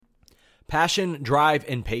Passion, drive,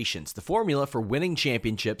 and patience. The formula for winning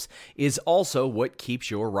championships is also what keeps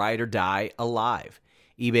your ride or die alive.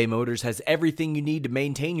 eBay Motors has everything you need to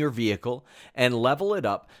maintain your vehicle and level it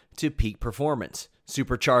up to peak performance.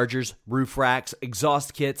 Superchargers, roof racks,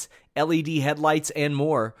 exhaust kits, LED headlights, and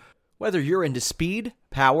more. Whether you're into speed,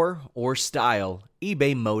 power, or style,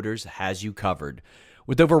 eBay Motors has you covered.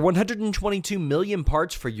 With over 122 million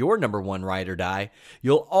parts for your number one ride or die,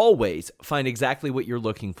 you'll always find exactly what you're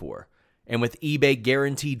looking for. And with eBay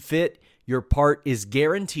Guaranteed Fit, your part is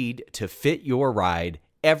guaranteed to fit your ride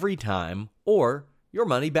every time or your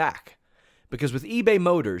money back. Because with eBay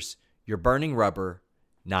Motors, you're burning rubber,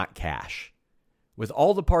 not cash. With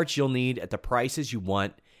all the parts you'll need at the prices you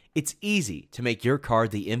want, it's easy to make your car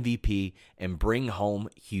the MVP and bring home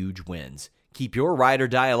huge wins. Keep your ride or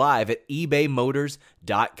die alive at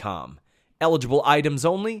ebaymotors.com. Eligible items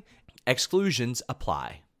only. Exclusions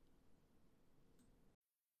apply.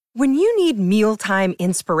 When you need mealtime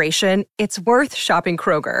inspiration, it's worth shopping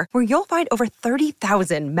Kroger, where you'll find over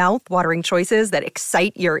 30,000 mouth-watering choices that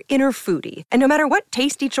excite your inner foodie. And no matter what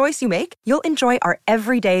tasty choice you make, you'll enjoy our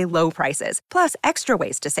everyday low prices, plus extra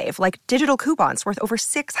ways to save, like digital coupons worth over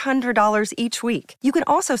 $600 each week. You can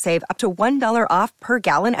also save up to $1 off per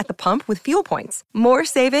gallon at the pump with fuel points. More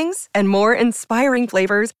savings and more inspiring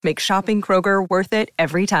flavors make shopping Kroger worth it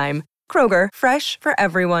every time. Kroger, fresh for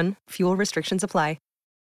everyone. Fuel restrictions apply.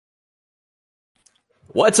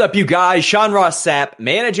 What's up, you guys? Sean Ross Sapp,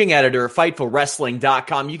 managing editor of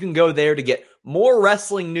FightfulWrestling.com. You can go there to get more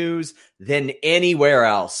wrestling news than anywhere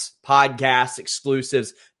else. Podcasts,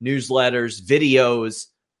 exclusives, newsletters, videos,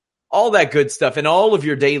 all that good stuff, and all of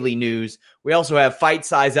your daily news. We also have fight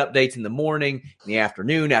size updates in the morning, in the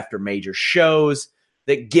afternoon, after major shows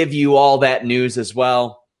that give you all that news as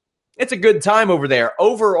well. It's a good time over there.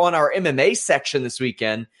 Over on our MMA section this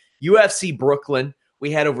weekend, UFC Brooklyn, we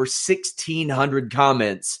had over 1,600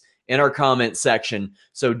 comments in our comment section.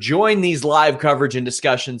 So join these live coverage and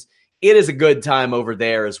discussions. It is a good time over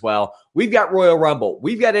there as well. We've got Royal Rumble.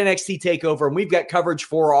 We've got NXT TakeOver, and we've got coverage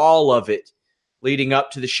for all of it leading up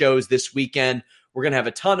to the shows this weekend. We're going to have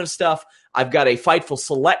a ton of stuff. I've got a Fightful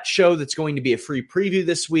Select show that's going to be a free preview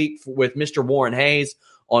this week with Mr. Warren Hayes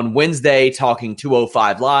on Wednesday, talking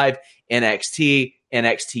 205 Live, NXT,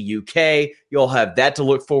 NXT UK. You'll have that to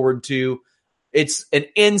look forward to. It's an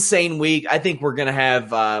insane week. I think we're going to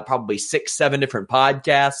have probably 6-7 different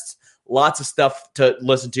podcasts. Lots of stuff to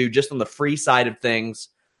listen to just on the free side of things.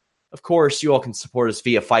 Of course, you all can support us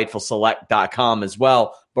via FightfulSelect.com as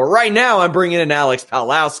well. But right now, I'm bringing in Alex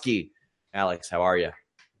Pawlowski. Alex, how are you?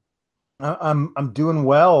 I'm doing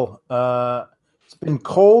well. It's been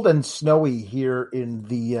cold and snowy here in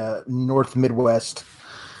the North Midwest.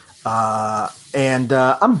 And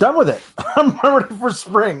I'm done with it. I'm ready for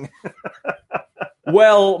spring.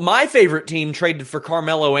 Well, my favorite team traded for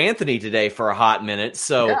Carmelo Anthony today for a hot minute,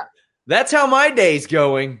 so yeah. That's how my day's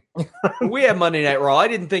going. We have Monday Night Raw. I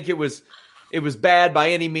didn't think it was bad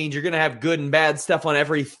by any means. You're going to have good and bad stuff on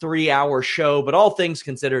every 3-hour show, but all things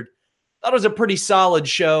considered, thought it was a pretty solid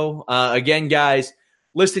show. Again, guys,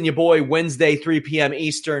 listen, your boy, Wednesday, 3 p.m.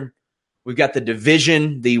 Eastern. We've got the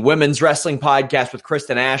Division, the women's wrestling podcast with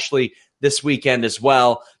Kristen Ashley this weekend as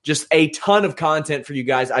well. Just a ton of content for you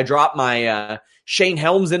guys. I dropped my Shane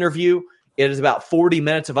Helms interview. It is about 40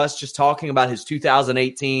 minutes of us just talking about his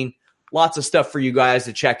 2018. Lots of stuff for you guys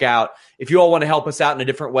to check out. If you all want to help us out in a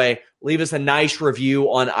different way, leave us a nice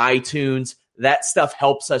review on iTunes. That stuff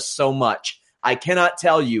helps us so much. I cannot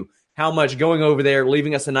tell you how much going over there,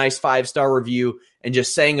 leaving us a nice 5-star review, and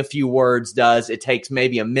just saying a few words does. It takes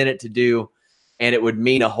maybe a minute to do, and it would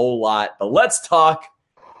mean a whole lot. But let's talk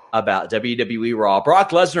about WWE Raw. Brock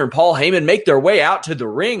Lesnar and Paul Heyman make their way out to the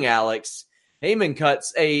ring, Alex. Heyman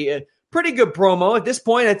cuts a pretty good promo. At this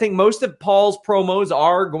point, I think most of Paul's promos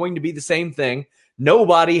are going to be the same thing.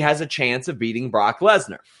 Nobody has a chance of beating Brock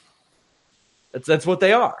Lesnar. That's what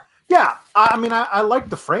they are. Yeah, I mean, I like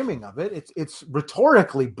the framing of it. It's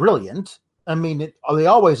rhetorically brilliant. I mean, they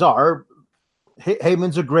always are.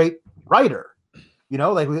 Heyman's a great writer. You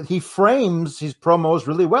know, like he frames his promos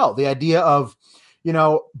really well. The idea of, you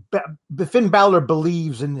know, Finn Balor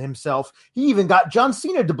believes in himself. He even got John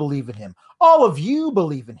Cena to believe in him. All of you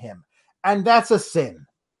believe in him. And that's a sin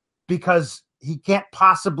because he can't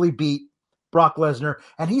possibly beat Brock Lesnar.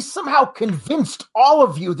 And he's somehow convinced all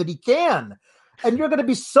of you that he can. And you're going to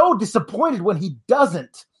be so disappointed when he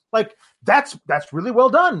doesn't. Like, that's really well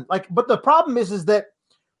done. Like, but the problem is that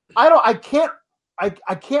I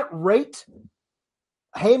can't rate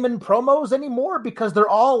Heyman promos anymore because they're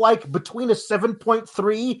all like between a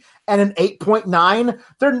 7.3 and an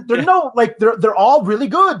 8.9. They're all really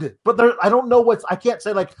good, but I don't know I can't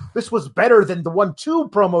say like this was better than the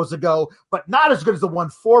 1-2 promos ago, but not as good as the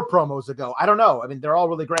 1-4 promos ago. I don't know. I mean, they're all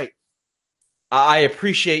really great. I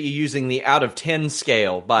appreciate you using the out of 10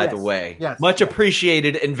 scale, by the way. Yes. Much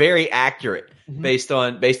appreciated and very accurate based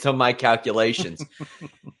on my calculations.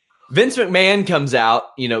 Vince McMahon comes out,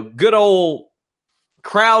 good old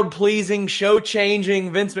crowd-pleasing,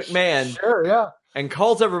 show-changing Vince McMahon. Sure, yeah. And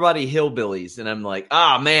calls everybody hillbillies. And I'm like,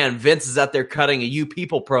 man, Vince is out there cutting a You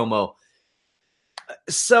People promo.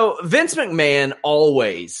 So Vince McMahon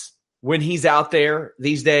always, when he's out there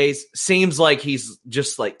these days, seems like he's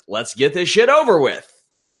just like, let's get this shit over with.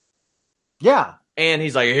 Yeah. And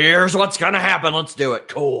he's like, here's what's going to happen. Let's do it.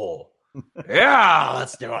 Cool. Yeah,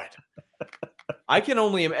 let's do it. I can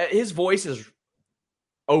only his voice is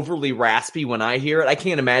overly raspy when I hear it. I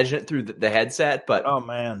can't imagine it through the headset, but oh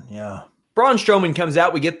man, yeah. Braun Strowman comes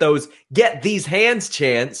out. We get these hands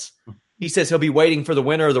chants. He says he'll be waiting for the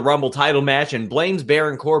winner of the Rumble title match and blames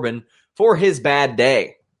Baron Corbin for his bad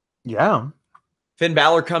day. Yeah. Finn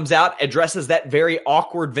Balor comes out, addresses that very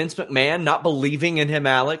awkward Vince McMahon, not believing in him,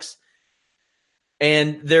 Alex.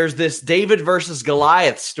 And there's this David versus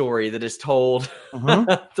Goliath story that is told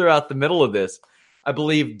throughout the middle of this. I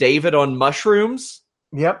believe David on mushrooms.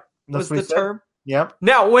 Yep. Was the term. Yep.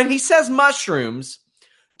 Now, when he says mushrooms,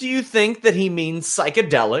 do you think that he means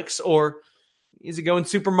psychedelics, or is he going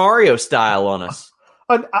Super Mario style on us?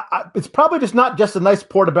 It's probably just not just a nice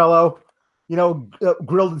portobello,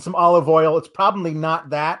 grilled in some olive oil. It's probably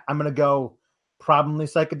not that. I'm going to go probably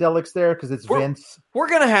psychedelics there because it's Vince. We're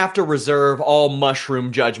going to have to reserve all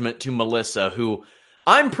mushroom judgment to Melissa, who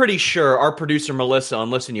I'm pretty sure our producer Melissa on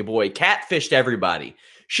Listen You Boy catfished everybody.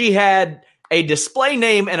 She had a display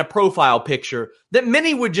name and a profile picture that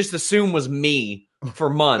many would just assume was me for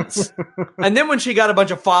months. And then when she got a bunch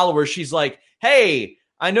of followers, she's like, hey,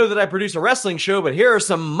 I know that I produce a wrestling show, but here are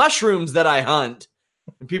some mushrooms that I hunt.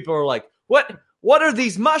 And people are like, what are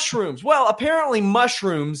these mushrooms? Well, apparently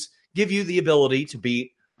mushrooms give you the ability to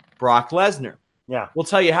beat Brock Lesnar. Yeah. We'll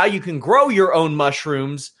tell you how you can grow your own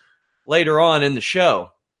mushrooms later on in the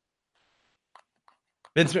show.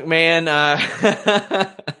 Vince McMahon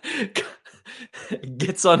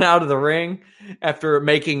gets on out of the ring after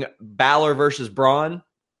making Balor versus Braun.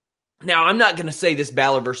 Now, I'm not going to say this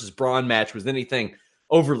Balor versus Braun match was anything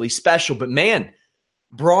overly special, but man,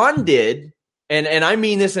 Braun did, and I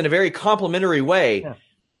mean this in a very complimentary way,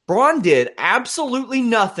 Braun did absolutely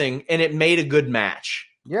nothing, and it made a good match.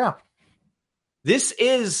 Yeah. This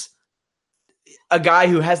is a guy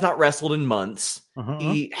who has not wrestled in months.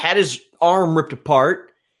 He had his arm ripped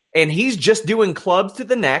apart, and he's just doing clubs to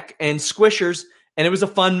the neck and squishers, and it was a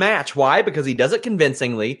fun match. Why? Because he does it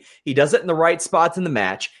convincingly. He does it in the right spots in the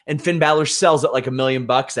match, and Finn Balor sells it like $1 million,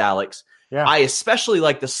 Alex. Yeah. I especially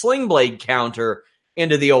like the sling blade counter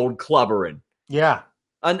into the old clubbering. Yeah.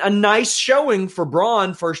 A nice showing for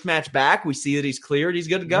Braun, first match back. We see that he's cleared. He's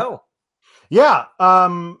good to go. Yeah.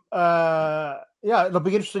 Yeah, it'll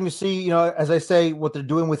be interesting to see, as I say, what they're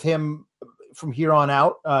doing with him from here on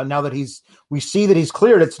out. Now that we see that he's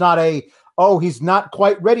cleared, it's not he's not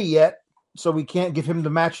quite ready yet, so we can't give him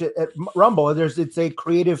the match at Rumble. It's a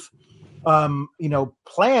creative,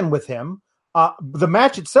 plan with him. The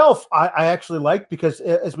match itself, I actually like because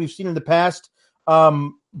as we've seen in the past,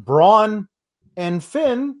 Braun and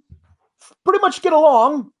Finn pretty much get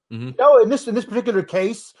along. In this particular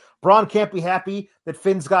case, Braun can't be happy that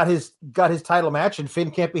Finn's got his title match, and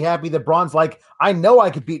Finn can't be happy that Braun's like, I know I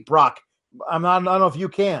could beat Brock. I don't know if you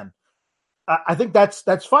can. I think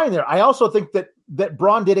that's fine there. I also think that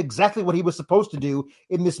Braun did exactly what he was supposed to do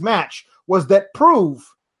in this match, was that prove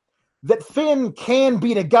that Finn can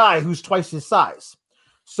beat a guy who's twice his size.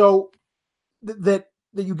 So that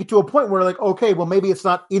you get to a point where like, okay, well, maybe it's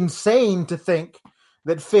not insane to think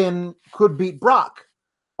that Finn could beat Brock.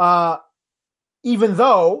 Even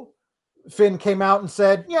though Finn came out and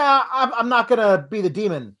said, yeah, I'm not going to be the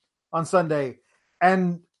Demon on Sunday.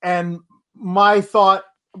 And my thought,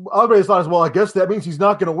 everybody's thought is, well, I guess that means he's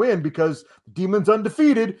not going to win because the Demon's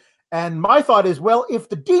undefeated. And my thought is, well, if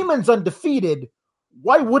the Demon's undefeated,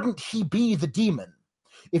 why wouldn't he be the Demon?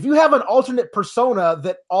 If you have an alternate persona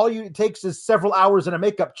that all it takes is several hours in a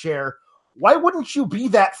makeup chair, why wouldn't you be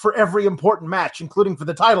that for every important match, including for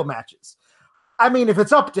the title matches? I mean, if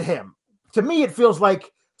it's up to him. To me, it feels like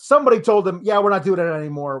somebody told him, yeah, we're not doing it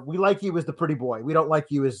anymore. We like you as the pretty boy. We don't like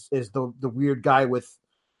you as the weird guy with,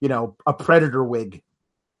 a predator wig.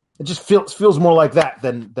 It just feels more like that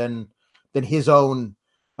than his own.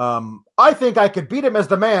 I think I could beat him as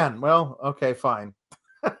the man. Well, okay, fine.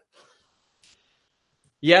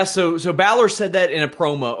 Yeah, so Balor said that in a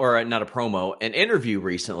promo, or not a promo, an interview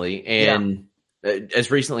recently, and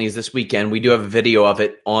as recently as this weekend, we do have a video of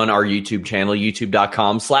it on our YouTube channel,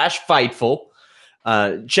 youtube.com/Fightful.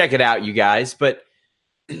 Check it out, you guys. But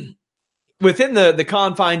within the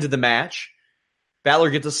confines of the match,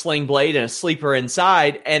 Balor gets a sling blade and a sleeper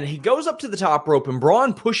inside, and he goes up to the top rope, and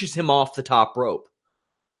Braun pushes him off the top rope.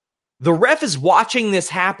 The ref is watching this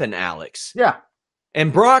happen, Alex. Yeah.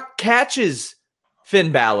 And Brock catches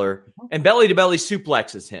Finn Balor and belly-to-belly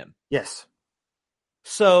suplexes him. Yes.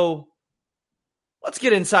 So let's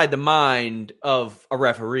get inside the mind of a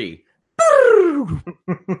referee.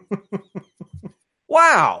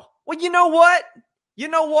 Wow. Well, you know what?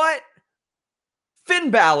 Finn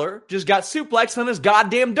Balor just got suplexed on his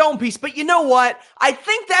goddamn dome piece. But you know what? I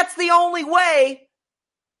think that's the only way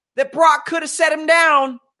that Brock could have set him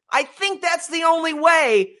down. I think that's the only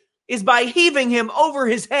way, is by heaving him over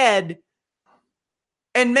his head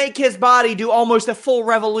and make his body do almost a full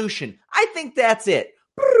revolution. I think that's it.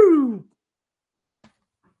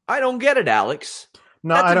 I don't get it, Alex.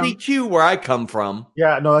 No, that's I a don't. DQ where I come from.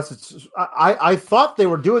 Yeah, no, I thought they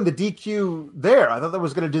were doing the DQ there. I thought that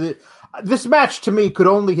was going to do this match to me could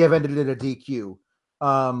only have ended in a DQ.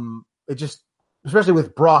 It just, especially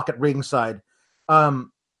with Brock at ringside.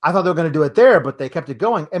 I thought they were going to do it there, but they kept it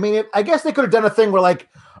going. I mean, I guess they could have done a thing where like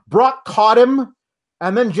Brock caught him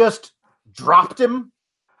and then just dropped him.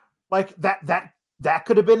 Like that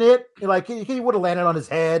could have been it. Like he would have landed on his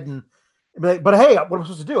head and be like, but hey, what am I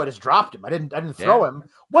supposed to do? I just dropped him. I didn't throw him.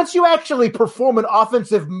 Once you actually perform an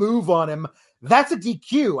offensive move on him, that's a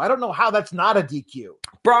DQ. I don't know how that's not a DQ.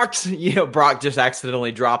 Brock just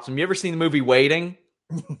accidentally drops him. You ever seen the movie Waiting?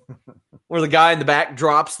 Where the guy in the back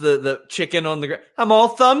drops the chicken on the ground. I'm all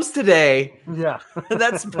thumbs today. Yeah.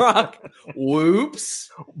 That's Brock. Whoops.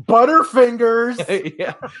 Butterfingers.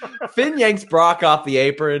 Yeah. Finn yanks Brock off the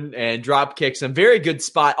apron and drop kicks him. Very good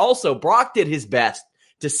spot. Also, Brock did his best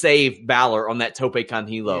to save Balor on that tope con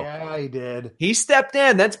hilo. Yeah, he did. He stepped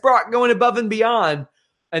in. That's Brock going above and beyond.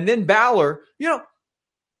 And then Balor, I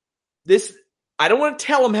don't want to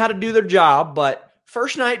tell them how to do their job, but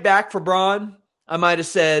first night back for Braun, I might have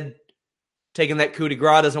said, taking that coup de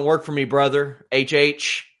grace doesn't work for me, brother.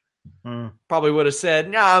 HH. Probably would have said,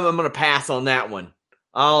 no, I'm going to pass on that one.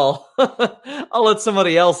 I'll let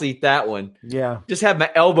somebody else eat that one. Yeah. Just had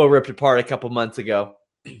my elbow ripped apart a couple months ago.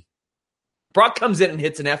 Brock comes in and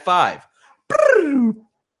hits an F5.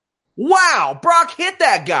 Wow, Brock hit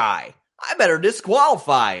that guy. I better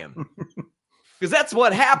disqualify him. Because that's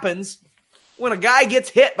what happens when a guy gets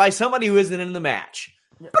hit by somebody who isn't in the match.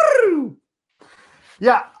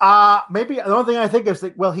 Yeah, maybe the only thing I think is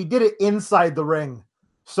that, well, he did it inside the ring.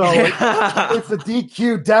 So it's a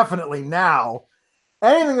DQ definitely now.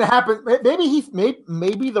 Anything that happened,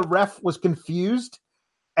 maybe the ref was confused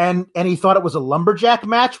and he thought it was a lumberjack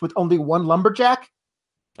match with only one lumberjack.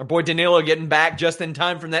 Our boy Danilo getting back just in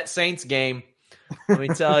time from that Saints game. Let me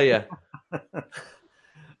tell you.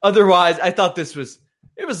 Otherwise, I thought it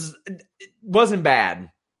wasn't bad.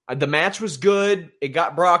 The match was good. It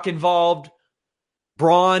got Brock involved.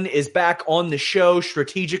 Braun is back on the show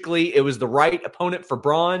strategically. It was the right opponent for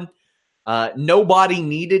Braun. Nobody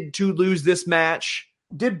needed to lose this match.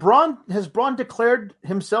 Has Braun declared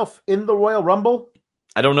himself in the Royal Rumble?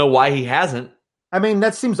 I don't know why he hasn't. I mean,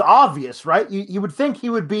 that seems obvious, right? You would think he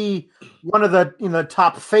would be one of the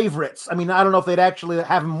top favorites. I mean, I don't know if they'd actually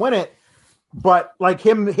have him win it, but like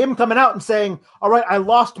him coming out and saying, all right, I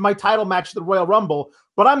lost my title match at the Royal Rumble,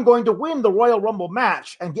 but I'm going to win the Royal Rumble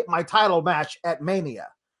match and get my title match at Mania.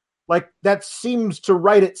 Like, that seems to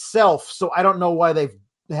write itself, so I don't know why they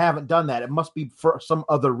haven't done that. It must be for some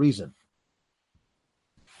other reason.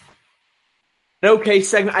 Okay,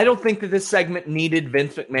 segment. I don't think that this segment needed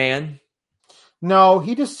Vince McMahon. No,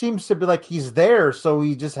 he just seems to be like he's there, so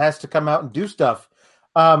he just has to come out and do stuff.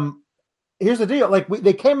 Here's the deal. Like,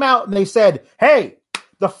 they came out and they said, hey,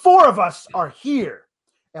 the four of us are here,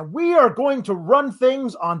 and we are going to run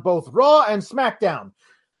things on both Raw and SmackDown.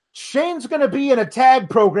 Shane's going to be in a tag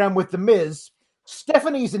program with The Miz.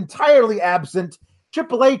 Stephanie's entirely absent.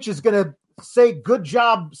 Triple H is going to say, good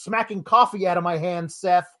job smacking coffee out of my hand,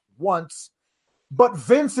 Seth, once. But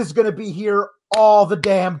Vince is going to be here all the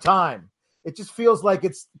damn time. It just feels like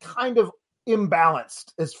it's kind of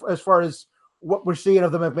imbalanced as far as what we're seeing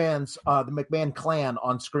of the McMahon clan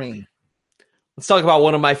on screen. Let's talk about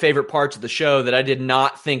one of my favorite parts of the show that I did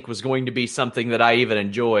not think was going to be something that I even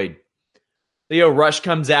enjoyed. Leo Rush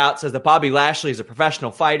comes out, says that Bobby Lashley is a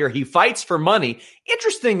professional fighter. He fights for money.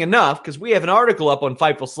 Interesting enough, because we have an article up on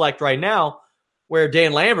Fightful Select right now where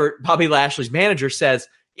Dan Lambert, Bobby Lashley's manager, says,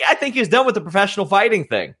 yeah, I think he's done with the professional fighting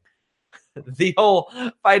thing. the whole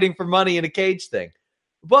fighting for money in a cage thing.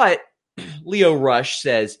 But Lio Rush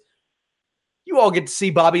says, you all get to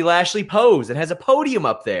see Bobby Lashley pose and has a podium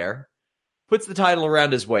up there, puts the title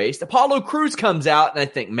around his waist. Apollo Crews comes out, and I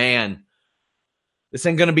think, man, this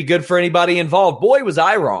ain't going to be good for anybody involved. Boy, was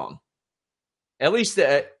I wrong. At least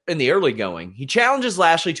in the early going. He challenges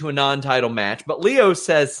Lashley to a non-title match, but Lio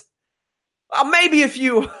says, maybe if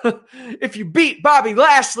you beat Bobby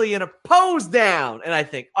Lashley in a pose down. And I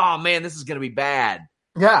think, oh, man, this is going to be bad.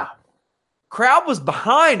 Yeah. Crowd was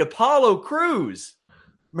behind Apollo Crews.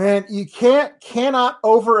 Man, you cannot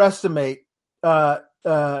overestimate one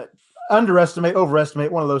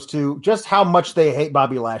of those two, just how much they hate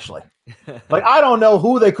Bobby Lashley. Like, I don't know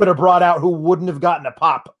who they could have brought out who wouldn't have gotten a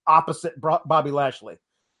pop opposite Bobby Lashley,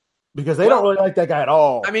 because they don't really like that guy at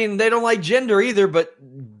all. I mean, they don't like Jinder either, but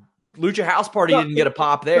Lucha House Party didn't get a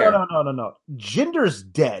pop there. No. Jinder's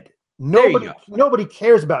dead. Nobody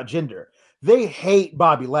cares about Jinder. They hate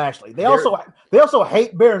Bobby Lashley. They also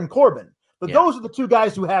hate Baron Corbin. But those are the two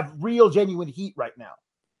guys who have real, genuine heat right now.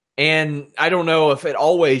 And I don't know if it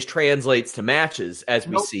always translates to matches, as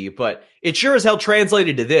we see, but it sure as hell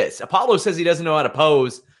translated to this. Apollo says he doesn't know how to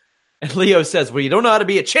pose, and Lio says, well, you don't know how to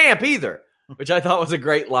be a champ either, which I thought was a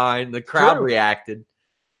great line. The crowd reacted.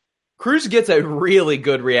 Crews gets a really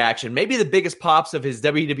good reaction, maybe the biggest pops of his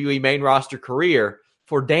WWE main roster career,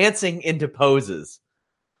 for dancing into poses.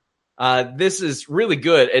 This is really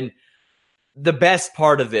good, and the best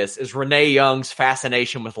part of this is Renee Young's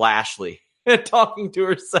fascination with Lashley. Talking to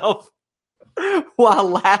herself while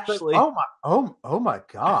Lashley. Oh my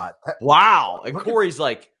God! Wow! And Corey's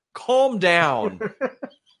like, calm down.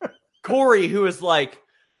 Corey, who is like,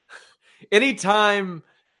 anytime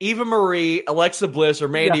Eva Marie, Alexa Bliss, or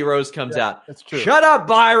Mandy Rose comes out, that's true. Shut up,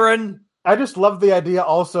 Byron. I just love the idea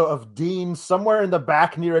also of Dean somewhere in the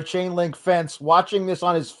back near a chain link fence, watching this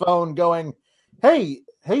on his phone, going, "Hey,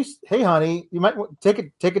 honey, you might take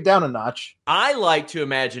it down a notch." I like to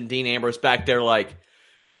imagine Dean Ambrose back there like,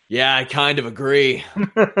 yeah, I kind of agree.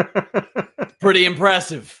 Pretty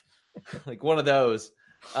impressive. Like one of those.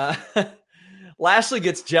 Lashley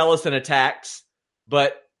gets jealous and attacks,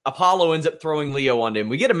 but Apollo ends up throwing Lio on him.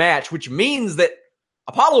 We get a match, which means that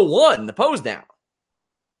Apollo won the pose down.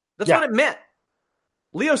 That's what it meant.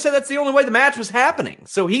 Lio said that's the only way the match was happening,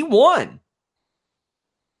 so he won.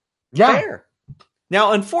 Yeah. Fair.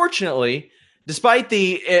 Now, unfortunately, despite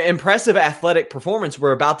the impressive athletic performance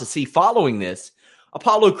we're about to see following this,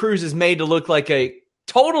 Apollo Crews is made to look like a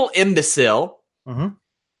total imbecile. Mm-hmm.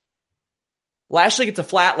 Lashley gets a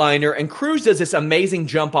flatliner, and Crews does this amazing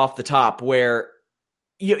jump off the top where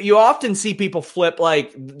you often see people flip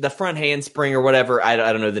like the front handspring or whatever. I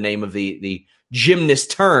don't know the name of the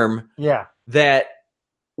gymnast term. Yeah. That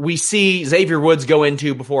we see Xavier Woods go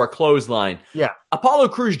into before a clothesline. Yeah. Apollo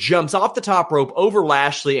Crews jumps off the top rope over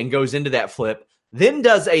Lashley and goes into that flip, then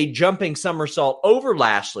does a jumping somersault over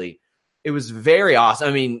Lashley. It was very awesome.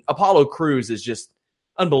 I mean, Apollo Crews is just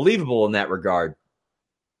unbelievable in that regard.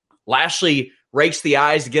 Lashley rakes the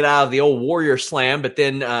eyes to get out of the old Warrior Slam, but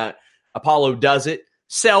then Apollo does it.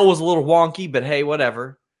 Cell was a little wonky, but hey,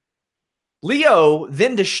 whatever. Lio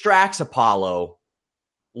then distracts Apollo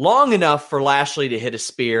long enough for Lashley to hit a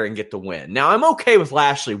spear and get the win. Now, I'm okay with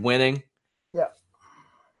Lashley winning. Yeah.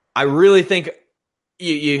 I really think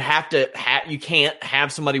you have to you can't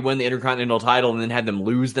have somebody win the Intercontinental title and then have them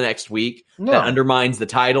lose the next week. No. That undermines the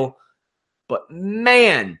title. But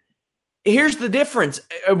man, here's the difference.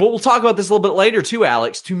 We'll talk about this a little bit later too,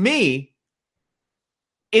 Alex. To me,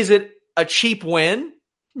 is it a cheap win?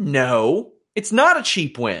 No, it's not a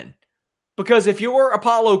cheap win. Because if you're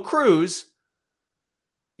Apollo Crews,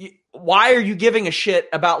 why are you giving a shit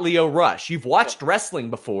about Lio Rush? You've watched wrestling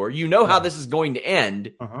before. You know how this is going to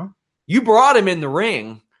end. Uh-huh. You brought him in the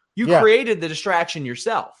ring. You created the distraction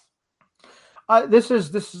yourself. This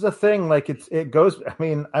is a thing. Like it goes.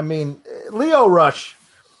 I mean, Lio Rush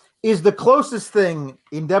is the closest thing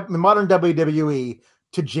in modern WWE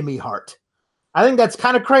to Jimmy Hart. I think that's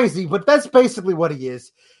kind of crazy, but that's basically what he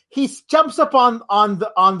is. He jumps up on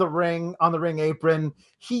the ring apron.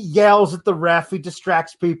 He yells at the ref. He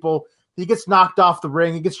distracts people. He gets knocked off the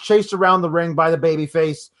ring. He gets chased around the ring by the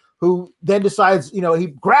babyface, who then decides, he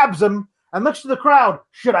grabs him and looks to the crowd.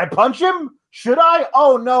 Should I punch him? Should I?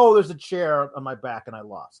 Oh no, there's a chair on my back and I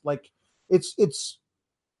lost. Like it's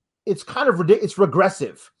kind of ridiculous. It's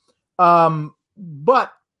regressive,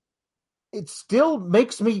 but it still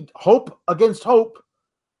makes me hope against hope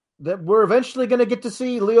that we're eventually going to get to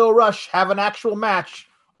see Lio Rush have an actual match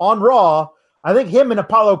on Raw. I think him and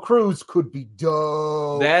Apollo Crews could be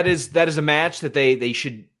dope. That is a match that they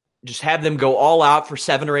should just have them go all out for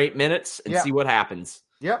 7 or 8 minutes and see what happens.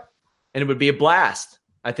 Yep. and it would be a blast.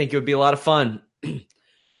 I think it would be a lot of fun.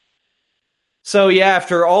 So, yeah,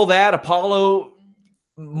 after all that, Apollo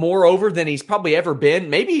more over than he's probably ever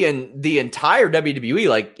been, maybe in the entire WWE,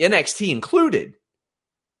 like NXT included.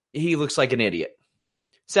 He looks like an idiot.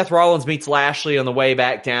 Seth Rollins meets Lashley on the way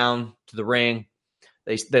back down to the ring.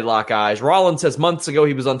 They lock eyes. Rollins says months ago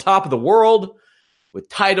he was on top of the world with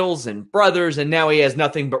titles and brothers, and now he has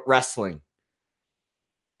nothing but wrestling.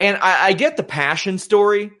 And I get the passion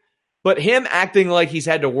story, but him acting like he's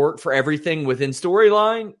had to work for everything within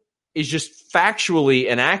storyline is just factually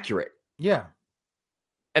inaccurate. Yeah.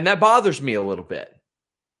 And that bothers me a little bit.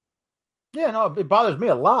 Yeah, no, it bothers me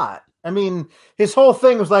a lot. I mean, his whole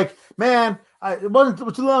thing was like, man, it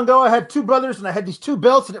wasn't too long ago. I had two brothers and I had these two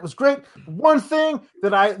belts and it was great. One thing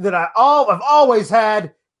that I've always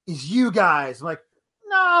had is you guys. I'm like,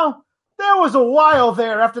 no, there was a while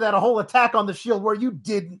there after that whole attack on the Shield where you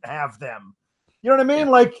didn't have them. You know what I mean?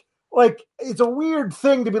 Yeah. Like it's a weird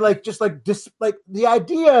thing to be like, just like this, like the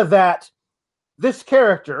idea that this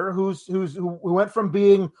character who went from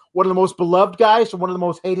being one of the most beloved guys to one of the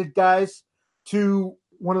most hated guys to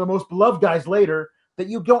one of the most beloved guys later, that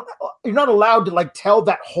you're not allowed to like tell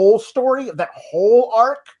that whole story, that whole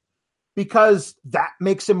arc, because that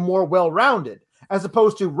makes him more well-rounded, as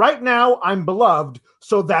opposed to right now I'm beloved,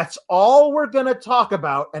 so that's all we're going to talk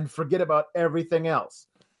about and forget about everything else.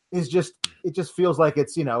 It just feels like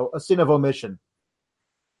it's, a sin of omission.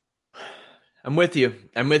 I'm with you.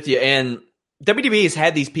 And WWE has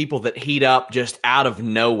had these people that heat up just out of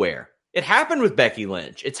nowhere. It happened with Becky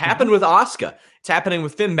Lynch. It's happened with Asuka. It's happening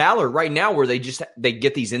with Finn Balor right now, where they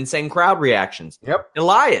get these insane crowd reactions. Yep.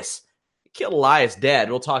 Elias. Killed Elias dead.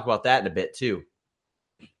 We'll talk about that in a bit too.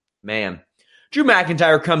 Man. Drew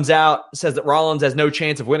McIntyre comes out, says that Rollins has no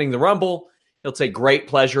chance of winning the Rumble. He'll take great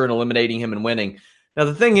pleasure in eliminating him and winning. Now,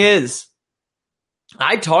 the thing is,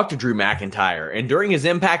 I talked to Drew McIntyre, and during his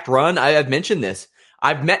Impact run, I've mentioned this,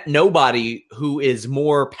 I've met nobody who is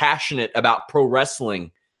more passionate about pro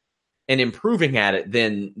wrestling and improving at it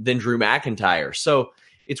than Drew McIntyre. So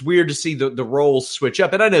it's weird to see the roles switch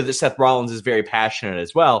up. And I know that Seth Rollins is very passionate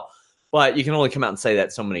as well, but you can only come out and say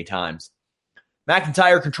that so many times.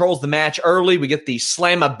 McIntyre controls the match early. We get the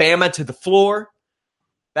slam-a-bama to the floor.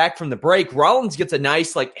 Back from the break, Rollins gets a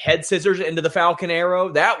nice head scissors into the Falcon Arrow.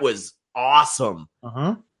 That was awesome.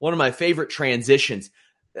 Uh-huh. One of my favorite transitions.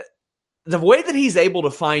 The way that he's able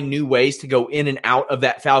to find new ways to go in and out of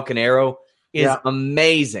that Falcon Arrow is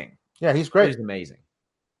amazing. Yeah, he's great. He's amazing.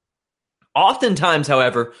 Oftentimes,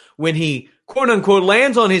 however, when he quote-unquote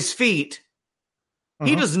lands on his feet,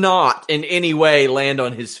 he does not in any way land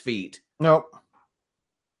on his feet. Nope.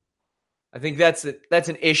 I think that's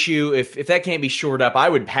an issue. If that can't be shored up, I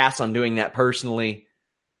would pass on doing that personally.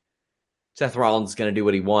 Seth Rollins is going to do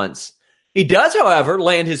what he wants. He does, however,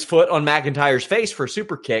 land his foot on McIntyre's face for a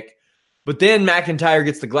super kick, but then McIntyre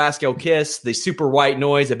gets the Glasgow kiss, the super white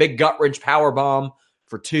noise, a big gut-wrench powerbomb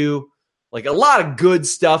for 2. Like a lot of good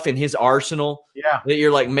stuff in his arsenal. Yeah. That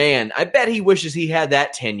you're like, man, I bet he wishes he had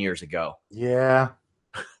that 10 years ago. Yeah.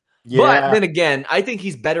 But then again, I think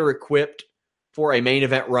he's better equipped for a main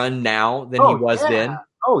event run now than he was then.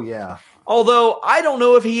 Oh, yeah. Although, I don't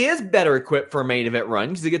know if he is better equipped for a main event run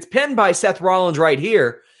because he gets pinned by Seth Rollins right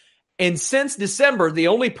here. And since December, the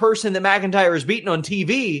only person that McIntyre has beaten on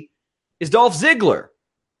TV is Dolph Ziggler.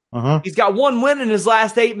 Uh-huh. He's got 1 win in his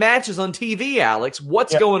last 8 matches on TV, Alex.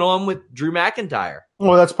 What's going on with Drew McIntyre?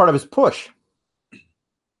 Well, that's part of his push.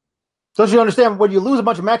 So you understand, when you lose a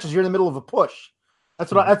bunch of matches, you're in the middle of a push.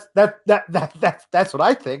 That's what that's what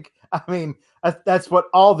I think. I mean, that's what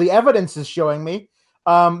all the evidence is showing me.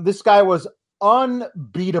 This guy was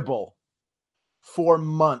unbeatable for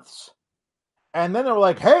months. And then they were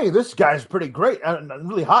like, hey, this guy's pretty great and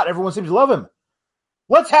really hot. Everyone seems to love him.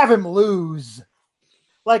 Let's have him lose.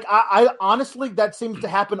 Like, I honestly, that seems to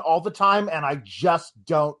happen all the time, and I just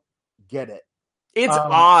don't get it. It's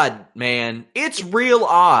odd, man. It's real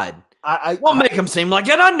odd. We'll make him seem like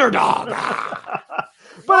an underdog.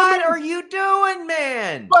 What are you doing,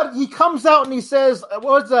 man? But he comes out and he says,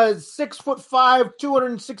 what's a 6'5",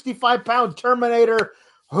 265-pound Terminator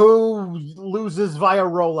who loses via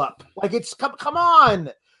roll-up? Like, it's come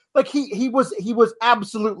on. Like, he was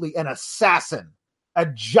absolutely an assassin, a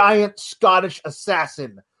giant Scottish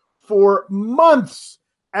assassin for months.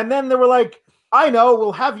 And then they were like, I know,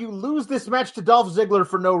 we'll have you lose this match to Dolph Ziggler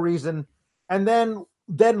for no reason, and then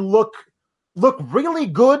look really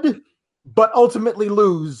good, but ultimately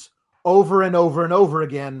lose over and over and over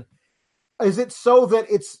again. Is it so that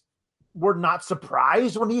we're not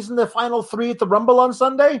surprised when he's in the final 3 at the Rumble on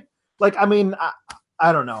Sunday? Like, I mean,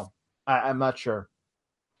 I don't know. I'm not sure.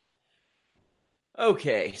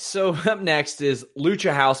 Okay, so up next is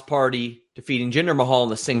Lucha House Party defeating Jinder Mahal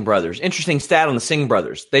and the Singh Brothers. Interesting stat on the Singh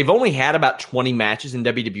Brothers. They've only had about 20 matches in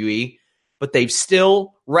WWE, but they've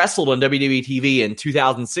still wrestled on WWE TV in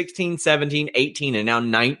 2016, 17, 18, and now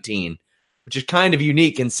 19, which is kind of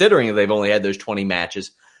unique considering that they've only had those 20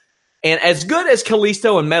 matches. And as good as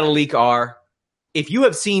Kalisto and Metalik are, if you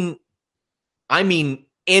have seen,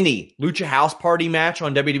 any Lucha House Party match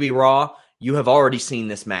on WWE Raw, you have already seen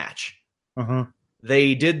this match. Mm-hmm.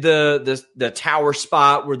 They did the tower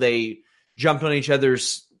spot where they jumped on each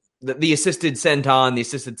other's, the assisted senton, the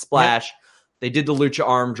assisted splash. Yep. They did the Lucha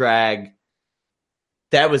arm drag.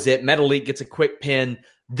 That was it. Metalik gets a quick pin.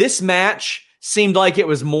 This match seemed like it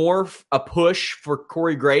was more a push for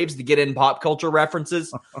Corey Graves to get in pop culture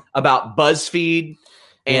references about BuzzFeed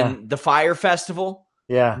and the Fire Festival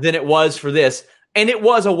than it was for this. And it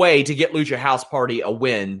was a way to get Lucha House Party a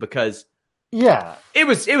win because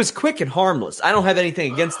it was quick and harmless. I don't have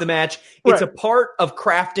anything against the match. It's a part of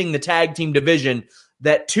crafting the tag team division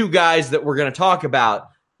that two guys that we're going to talk about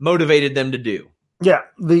motivated them to do. Yeah,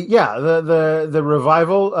 the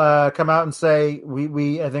Revival come out and say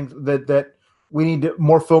I think that we need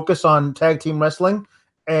more focus on tag team wrestling,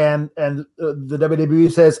 and the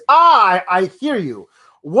WWE says, I hear you.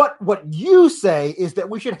 What you say is that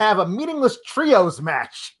we should have a meaningless trios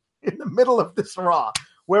match in the middle of this Raw,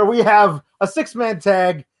 where we have a 6-man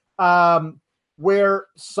tag, where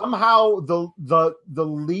somehow the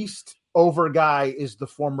least over guy is the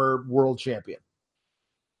former world champion.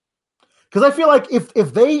 Because I feel like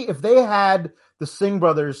if they had the Singh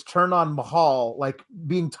brothers turn on Mahal, like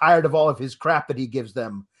being tired of all of his crap that he gives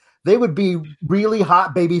them, they would be really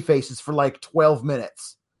hot baby faces for like 12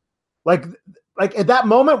 minutes. Like at that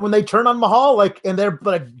moment when they turn on Mahal, and they're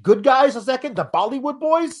like good guys a second, the Bollywood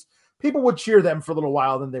boys, people would cheer them for a little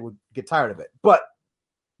while, then they would get tired of it. But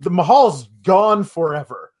the Mahal's gone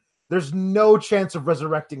forever. There's no chance of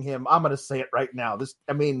resurrecting him. I'm going to say it right now.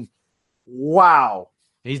 Wow.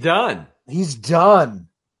 He's done. He's done.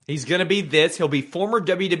 He's going to be this. He'll be former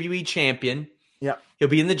WWE champion. Yeah. He'll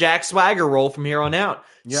be in the Jack Swagger role from here on out.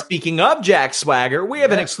 Yep. Speaking of Jack Swagger, we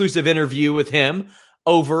have an exclusive interview with him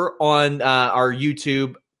over on our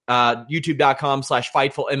YouTube,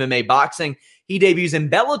 youtube.com/Fightful MMA Boxing. He debuts in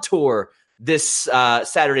Bellator this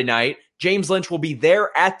Saturday night. James Lynch will be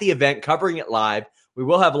there at the event covering it live. We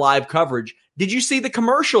will have live coverage. Did you see the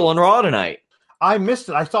commercial on Raw tonight? I missed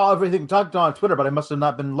it. I saw everything talked on Twitter, but I must have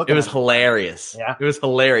not been looking. It was hilarious. Yeah. It was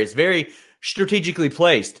hilarious. Very strategically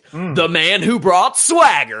placed. The man who brought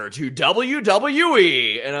swagger to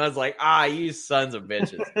WWE. And I was like, you sons of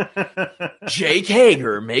bitches. Jake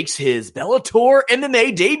Hager makes his Bellator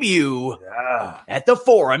MMA debut at the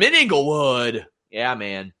Forum in Inglewood. Yeah,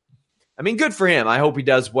 man. I mean, good for him. I hope he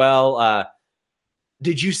does well.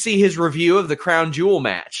 Did you see his review of the Crown Jewel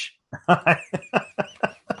match?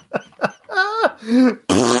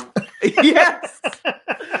 Yes.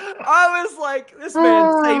 I was like, this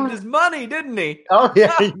man saved his money, didn't he? Oh,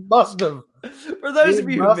 yeah, he must have. For those of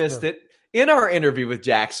you who missed it, in our interview with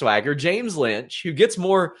Jack Swagger, James Lynch, who gets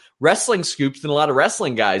more wrestling scoops than a lot of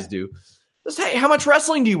wrestling guys do, says, hey, how much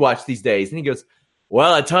wrestling do you watch these days? And he goes,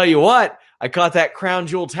 well, I tell you what, I caught that Crown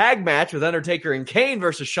Jewel tag match with Undertaker and Kane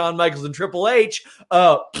versus Shawn Michaels and Triple H.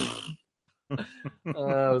 I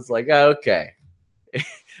was like, okay.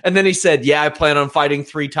 And then he said, yeah, I plan on fighting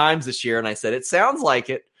 3 times this year. And I said, it sounds like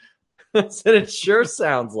it. I said, it sure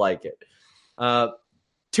sounds like it.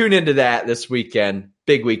 Tune into that this weekend.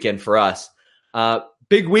 Big weekend for us.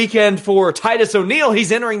 Big weekend for Titus O'Neil.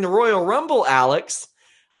 He's entering the Royal Rumble, Alex.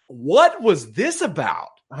 What was this about?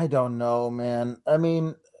 I don't know, man. I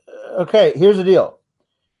mean, okay, here's the deal.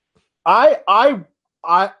 I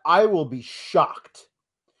will be shocked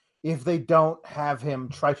if they don't have him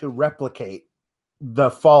try to replicate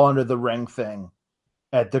the fall under the ring thing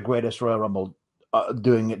at the Greatest Royal Rumble,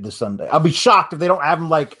 doing it this Sunday. I'll be shocked if they don't have him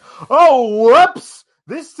like, oh, whoops,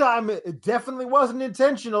 this time it definitely wasn't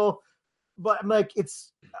intentional. But I'm like,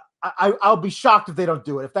 I'll be shocked if they don't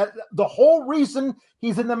do it. If that the whole reason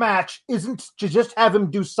he's in the match isn't to just have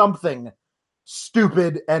him do something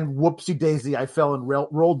stupid and whoopsie daisy, I fell and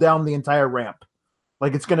rolled down the entire ramp.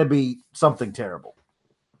 Like it's going to be something terrible.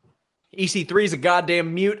 EC3 is a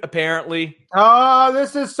goddamn mute, apparently. Oh,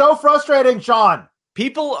 this is so frustrating, Sean.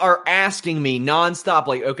 People are asking me nonstop,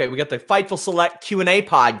 like, okay, we got the Fightful Select Q&A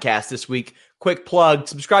podcast this week. Quick plug,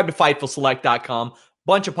 subscribe to FightfulSelect.com.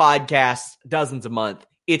 Bunch of podcasts, dozens a month.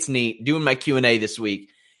 It's neat. Doing my Q&A this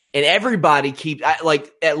week. And everybody keeps,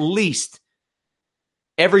 at least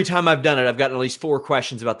every time I've done it, I've gotten at least 4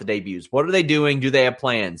 questions about the debuts. What are they doing? Do they have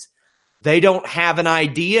plans? They don't have an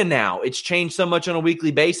idea now. It's changed so much on a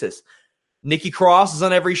weekly basis. Nikki Cross is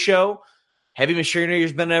on every show. Heavy Machinery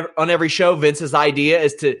has been on every show. Vince's idea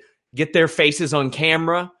is to get their faces on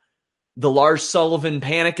camera. The Lars Sullivan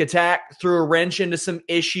panic attack threw a wrench into some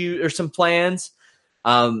issue or some plans.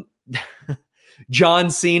 John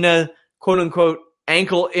Cena, quote unquote,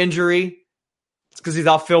 ankle injury. It's because he's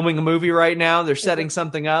off filming a movie right now. They're setting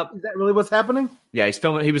something up. Is that really what's happening? Yeah,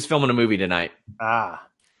 he was filming a movie tonight.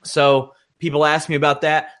 So people ask me about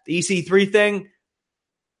that. The EC3 thing,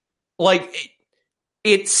 like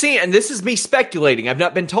it seems, and this is me speculating. I've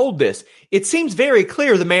not been told this. It seems very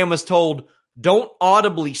clear the man was told, don't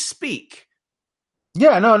audibly speak.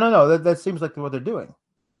 Yeah, no. That seems like what they're doing.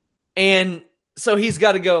 And so he's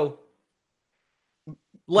got to go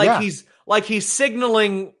he's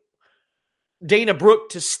signaling Dana Brooke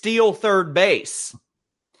to steal third base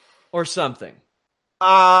or something.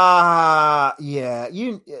 Yeah.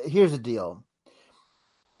 Here's the deal.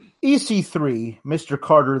 EC3, Mr.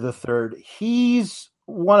 Carter III, he's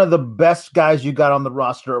one of the best guys you got on the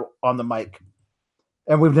roster on the mic.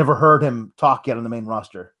 And we've never heard him talk yet on the main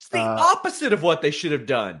roster. It's the opposite of what they should have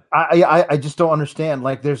done. I just don't understand.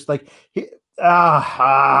 Like, there's like,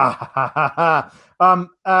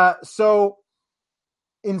 so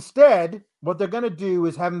instead, what they're going to do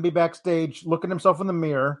is have him be backstage, looking himself in the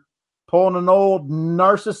mirror, pulling an old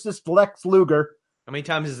narcissist Lex Luger. How many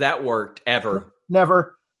times has that worked ever?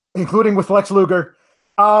 Never, including with Lex Luger.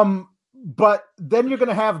 But then you're going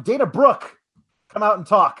to have Dana Brooke come out and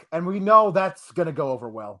talk, and we know that's going to go over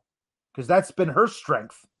well because that's been her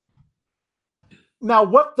strength. Now,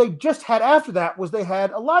 what they just had after that was they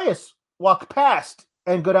had Elias walk past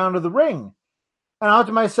and go down to the ring. And I thought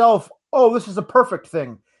to myself, oh, this is a perfect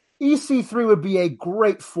thing. EC3 would be a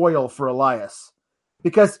great foil for Elias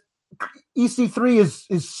because EC3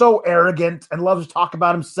 is so arrogant and loves to talk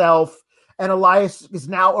about himself. And Elias is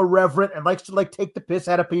now irreverent and likes to take the piss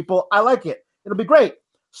out of people. I like it. It'll be great.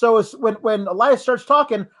 So when Elias starts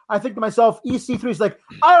talking, I think to myself, EC3 is like,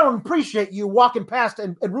 I don't appreciate you walking past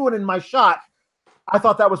and ruining my shot. I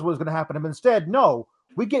thought that was what was going to happen. And instead, no,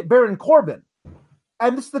 we get Baron Corbin.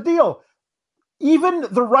 And this is the deal. Even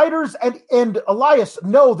the writers and Elias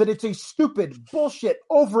know that it's a stupid bullshit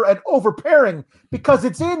over and over pairing because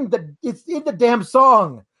it's in the damn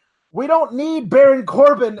song. We don't need Baron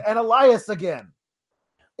Corbin and Elias again.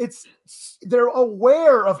 They're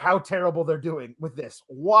aware of how terrible they're doing with this.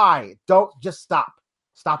 Why? Don't just stop.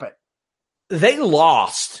 Stop it. They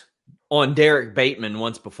lost on Derek Bateman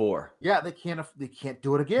once before. Yeah, they can't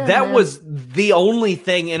do it again. That was the only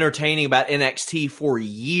thing entertaining about NXT for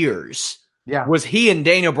years. Yeah. Was he and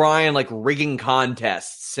Daniel Bryan rigging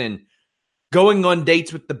contests and going on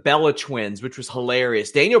dates with the Bella Twins, which was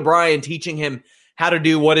hilarious. Daniel Bryan teaching him how to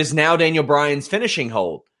do what is now Daniel Bryan's finishing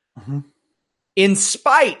hold. Mm-hmm. In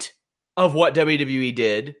spite of what WWE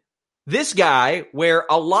did, this guy, where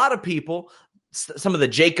a lot of people, some of the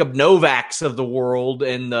Jacob Novaks of the world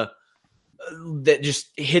and that just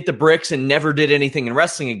hit the bricks and never did anything in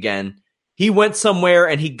wrestling again, he went somewhere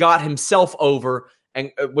and he got himself over,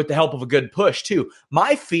 and with the help of a good push too.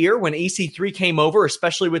 My fear when EC3 came over,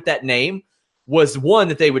 especially with that name, was one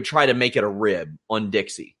that they would try to make it a rib on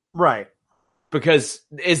Dixie. Right. Because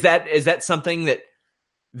is that something that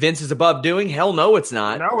Vince is above doing? Hell no, it's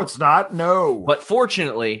not. No, it's not. No. But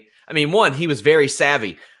fortunately, I mean, one, he was very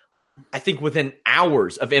savvy. I think within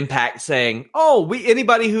hours of Impact saying, "Oh,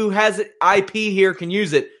 anybody who has IP here can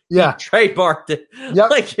use it." Yeah, he trademarked it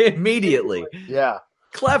immediately. Yeah,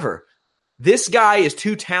 clever. This guy is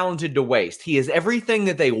too talented to waste. He is everything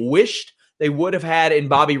that they wished they would have had in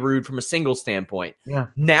Bobby Roode from a single standpoint. Yeah.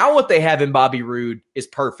 Now what they have in Bobby Roode is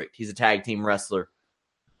perfect. He's a tag team wrestler.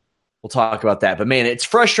 We'll talk about that. But man, it's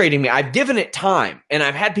frustrating me. I've given it time, and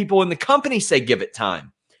I've had people in the company say give it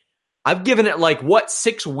time. I've given it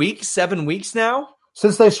 6 weeks, 7 weeks now?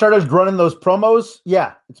 Since they started running those promos?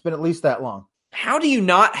 Yeah, it's been at least that long. How do you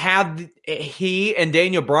not have he and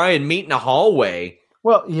Daniel Bryan meet in a hallway?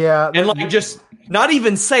 Well, yeah. And just not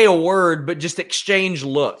even say a word, but just exchange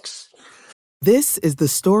looks. This is the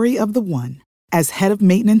story of the one. As head of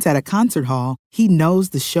maintenance at a concert hall, he knows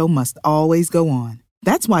the show must always go on.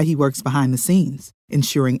 That's why he works behind the scenes,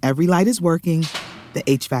 ensuring every light is working, the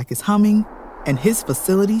HVAC is humming, and his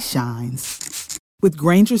facility shines. With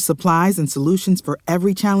Grainger's supplies and solutions for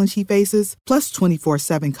every challenge he faces, plus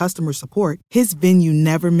 24/7 customer support, his venue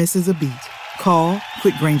never misses a beat. Call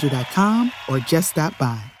quickgrainger.com or just stop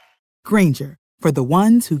by. Grainger, for the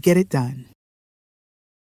ones who get it done.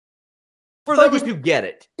 For those who get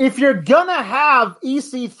it. If you're gonna have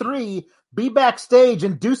EC3 be backstage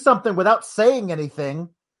and do something without saying anything,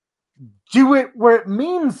 do it where it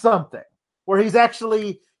means something. Where he's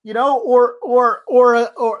actually, You know, or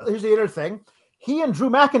here's the other thing. He and Drew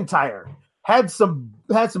McIntyre had some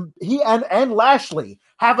he and Lashley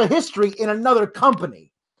have a history in another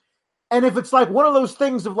company. And if it's like one of those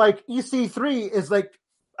things of like EC3 is like,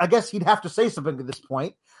 I guess he'd have to say something at this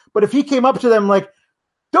point. But if he came up to them like,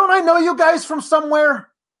 don't I know you guys from somewhere?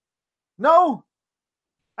 No,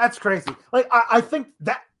 that's crazy. Like, I think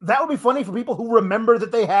that would be funny for people who remember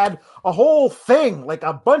that they had a whole thing, like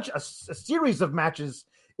a series of matches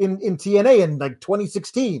in TNA in like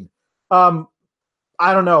 2016.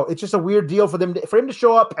 I don't know. It's just a weird deal for him to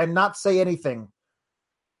show up and not say anything.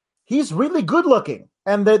 He's really good looking,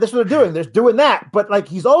 and that's what they're doing. They're doing that, but like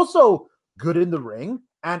he's also good in the ring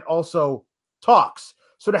and also talks.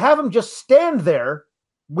 So to have him just stand there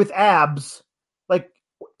with abs, like,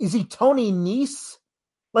 is he Tony Nese?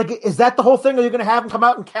 Like, is that the whole thing? Are you going to have him come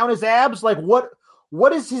out and count his abs? Like,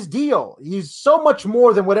 what is his deal? He's so much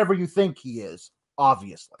more than whatever you think he is,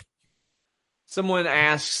 obviously. Someone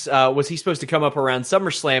asks, was he supposed to come up around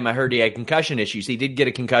SummerSlam? I heard he had concussion issues. He did get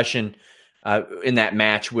a concussion in that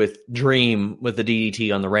match with Dream with the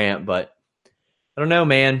DDT on the ramp, but I don't know,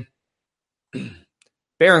 man.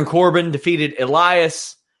 Baron Corbin defeated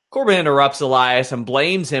Elias. Corbin interrupts Elias and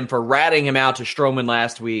blames him for ratting him out to Strowman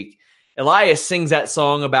last week. Elias sings that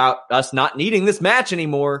song about us not needing this match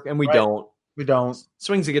anymore, and we don't. We don't.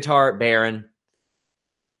 Swings a guitar at Baron.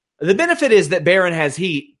 The benefit is that Baron has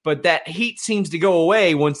heat, but that heat seems to go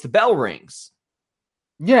away once the bell rings.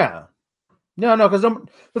 Yeah. No, because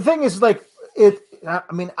the thing is, like, I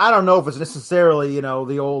mean, I don't know if it's necessarily, you know,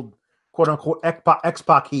 the old quote-unquote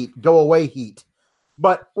X-Pac heat, go-away heat.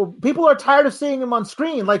 But people are tired of seeing him on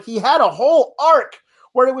screen. Like, he had a whole arc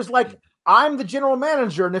where it was like, I'm the general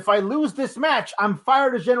manager, and if I lose this match, I'm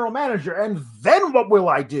fired as general manager, and then what will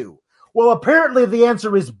I do? Well, apparently the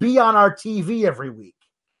answer is be on our TV every week.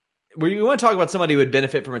 We want to talk about somebody who would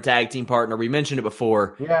benefit from a tag team partner. We mentioned it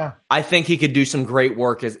before. Yeah. I think he could do some great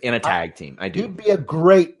work in a tag team. I do. He'd be a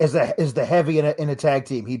great as the heavy in a tag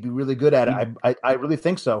team. He'd be really good at it. I really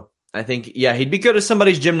think so. I think, yeah, he'd be good as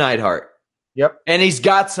somebody's Jim Neidhart. Yep. And he's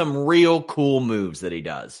got some real cool moves that he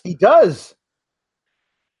does. He does.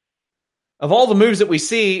 Of all the moves that we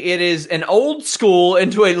see, it is an old school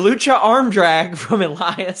into a lucha arm drag from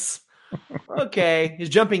Elias. Okay. His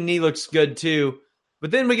jumping knee looks good too. But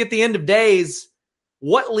then we get the end of days.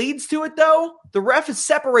 What leads to it, though? The ref is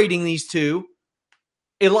separating these two.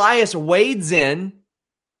 Elias wades in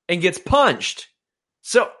and gets punched.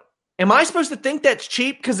 So, am I supposed to think that's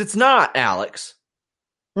cheap? Because it's not, Alex.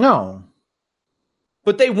 No.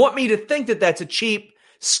 But they want me to think that that's a cheap,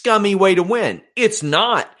 scummy way to win. It's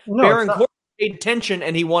not. No, Baron Corbin paid attention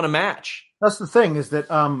and he won a match. That's the thing, is that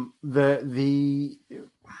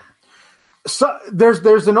So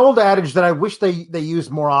there's an old adage that I wish they use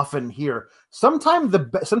more often here. Sometimes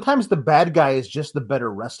the bad guy is just the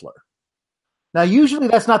better wrestler. Now, usually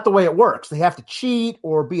that's not the way it works. They have to cheat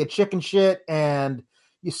or be a chicken shit, and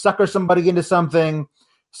you sucker somebody into something.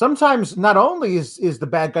 Sometimes not only is the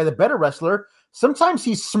bad guy the better wrestler, sometimes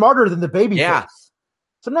he's smarter than the babyface. Yeah.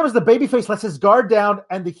 Sometimes the babyface lets his guard down,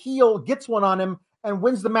 and the heel gets one on him and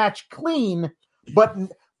wins the match clean, but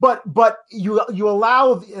it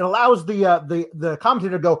allows the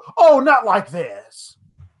commentator to go, oh, not like this.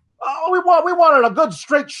 Oh, we wanted a good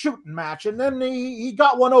straight shooting match, and then he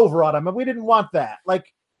got one over on him, and we didn't want that.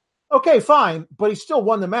 Like, okay, fine, but he still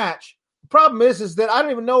won the match. The problem is that I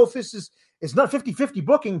don't even know if this is it's not 50-50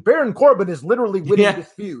 booking. Baron Corbin is literally winning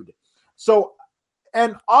this feud. So,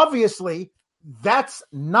 and obviously, that's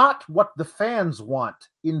not what the fans want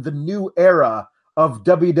in the new era of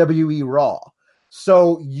WWE Raw.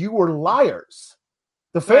 So you were liars.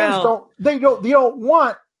 The fans don't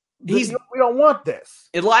want. We don't want this.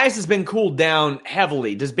 Elias has been cooled down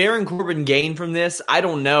heavily. Does Baron Corbin gain from this? I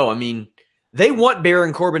don't know. I mean, they want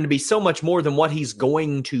Baron Corbin to be so much more than what he's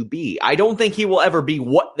going to be. I don't think he will ever be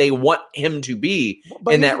what they want him to be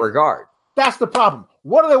in that regard. That's the problem.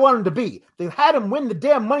 What do they want him to be? They've had him win the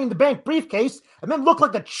damn Money in the Bank briefcase and then look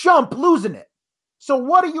like a chump losing it. So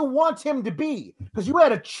what do you want him to be? Because you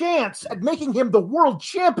had a chance at making him the world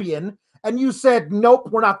champion, and you said, nope,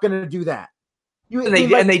 we're not going to do that. And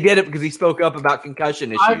they did it because he spoke up about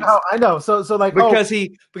concussion issues. I know. So like because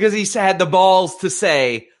he had the balls to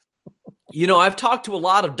say, you know, I've talked to a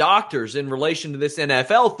lot of doctors in relation to this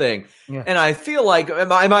NFL thing, and I feel like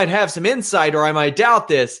I might have some insight or I might doubt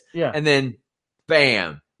this. Yeah. And then,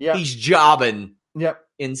 bam, he's jobbing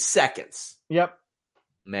in seconds. Yep.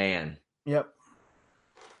 Man. Yep.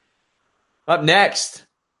 Up next,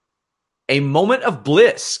 a moment of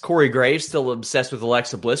bliss. Corey Graves still obsessed with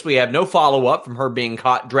Alexa Bliss. We have no follow-up from her being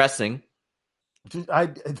caught dressing. I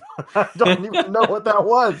don't even know what that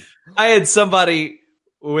was. I had somebody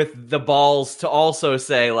with the balls to also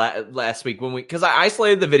say last week because I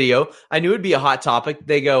isolated the video. I knew it'd be a hot topic.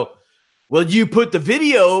 They go, well, you put the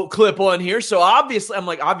video clip on here. So obviously, I'm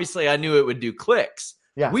like, obviously I knew it would do clicks.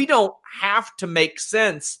 Yeah. We don't have to make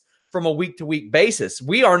sense from a week to week basis.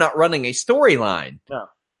 We are not running a storyline. No.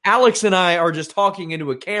 Alex and I are just talking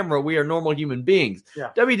into a camera. We are normal human beings.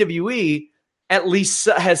 Yeah. WWE at least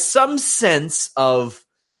has some sense of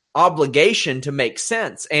obligation to make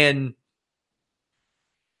sense. And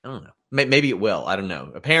I don't know. Maybe it will. I don't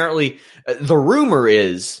know. Apparently, the rumor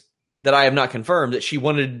is that I have not confirmed that she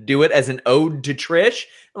wanted to do it as an ode to Trish.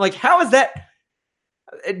 I'm like, how is that?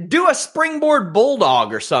 Do a springboard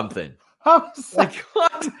bulldog or something. Like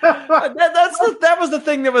what? that was the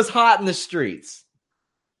thing that was hot in the streets.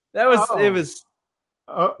 That was it was.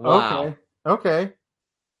 Wow. Okay.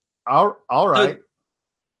 All right. So,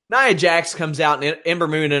 Nia Jax comes out and Ember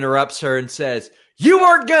Moon interrupts her and says, "You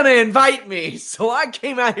weren't gonna invite me, so I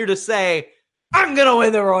came out here to say I'm gonna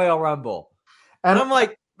win the Royal Rumble." And I'm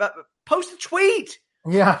like, post a tweet.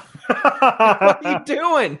 Yeah. What are you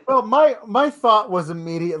doing? Well, my thought was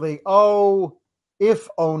immediately, if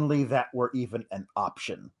only that were even an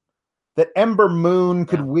option. That Ember Moon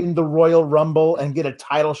could win the Royal Rumble and get a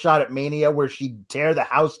title shot at Mania where she'd tear the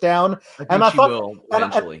house down. I thought will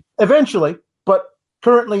eventually. Eventually, but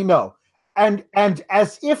currently no. And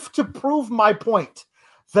as if to prove my point,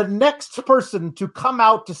 the next person to come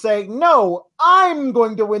out to say, no, I'm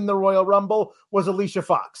going to win the Royal Rumble was Alicia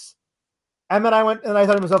Fox. And then I went and I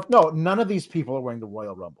thought to myself, no, none of these people are winning the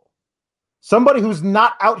Royal Rumble. Somebody who's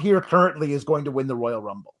not out here currently is going to win the Royal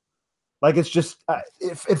Rumble. Like it's just,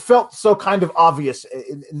 it felt so kind of obvious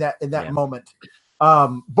in that moment.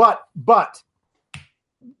 But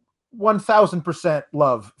 1000%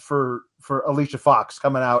 love for Alicia Fox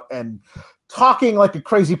coming out and talking like a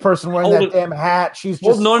crazy person wearing that damn hat. She's just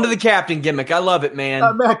holding on to the captain gimmick. I love it,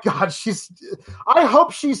 man. Man, God, I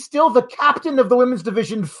hope she's still the captain of the women's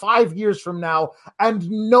division 5 years from now, and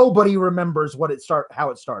nobody remembers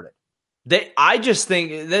how it started. I just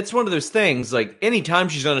think that's one of those things. Like anytime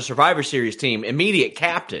she's on a Survivor Series team, immediate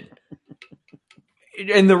captain,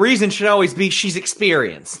 and the reason should always be she's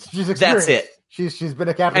experienced. That's it. She's been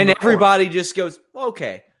a captain, and before. Everybody just goes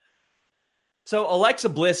okay. So Alexa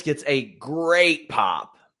Bliss gets a great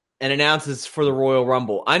pop and announces for the Royal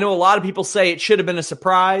Rumble. I know a lot of people say it should have been a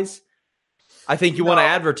surprise. I think you want to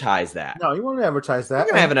advertise that. No, you want to advertise that. You're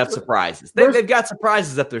going to have enough surprises. They've got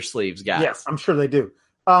surprises up their sleeves, guys. Yes, I'm sure they do.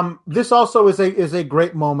 This also is a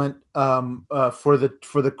great moment for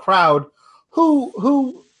the crowd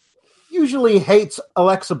who usually hates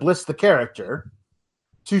Alexa Bliss the character,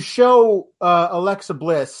 to show Alexa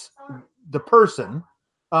Bliss the person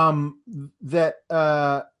that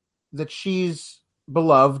she's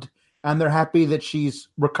beloved, and they're happy that she's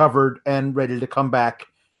recovered and ready to come back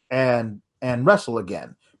and wrestle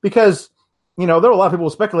again. Because there were a lot of people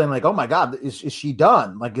speculating, like, oh my God, is she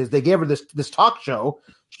done? Like, as they gave her this talk show,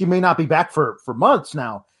 she may not be back for months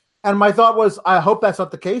now. And my thought was, I hope that's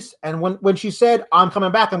not the case. And when she said, I'm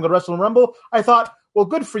coming back, I'm going to wrestle in Rumble, I thought, well,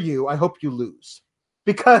 good for you. I hope you lose.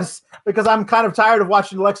 Because I'm kind of tired of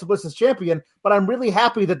watching Alexa Bliss as champion, but I'm really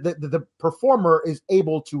happy that the performer is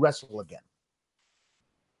able to wrestle again.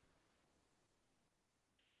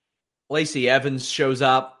 Lacey Evans shows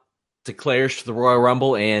up, declares for the Royal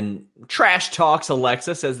Rumble, and trash talks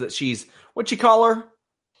Alexa, says that she's, what'd you call her?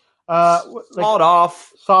 Sawed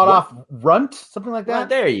off runt, something like that. Well,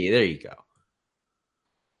 there you go.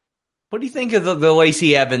 What do you think of the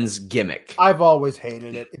Lacey Evans gimmick? I've always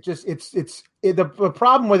hated it. The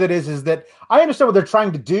problem with it is that I understand what they're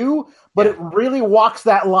trying to do, but it really walks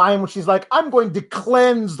that line when she's like, I'm going to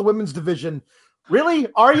cleanse the women's division. Really?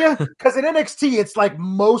 Are you? Because in NXT, it's like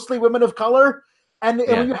mostly women of color. And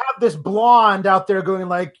when you have this blonde out there going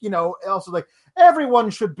like, also like, everyone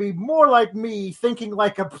should be more like me, thinking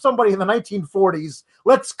like somebody in the 1940s.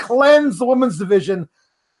 Let's cleanse the women's division.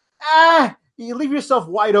 You leave yourself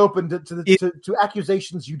wide open to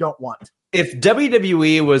accusations you don't want. If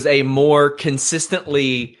WWE was a more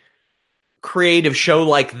consistently creative show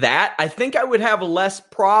like that, I think I would have a less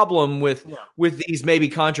problem with these maybe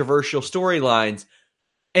controversial storylines.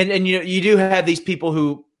 And you do have these people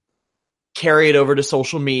who carry it over to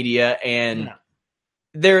social media, and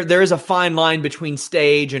there is a fine line between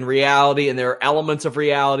stage and reality, and there are elements of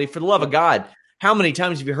reality. For the love of God, how many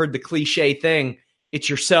times have you heard the cliche thing? It's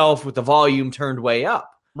yourself with the volume turned way up.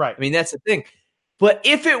 Right. I mean, that's the thing. But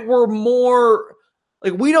if it were more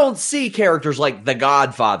like, we don't see characters like The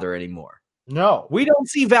Godfather anymore. No. We don't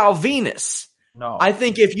see Val Venus. No. I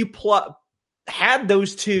think if you had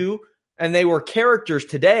those two and they were characters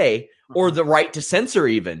today, or the right to censor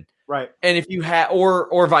even. Right. And if you had,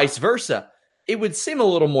 or vice versa, it would seem a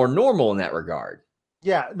little more normal in that regard.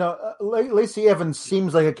 Yeah, no, Lacey Evans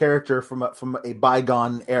seems like a character from a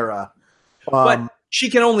bygone era. But she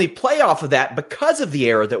can only play off of that because of the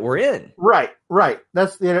era that we're in. Right.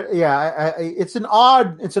 That's it's an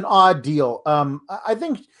odd deal. I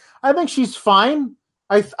think she's fine.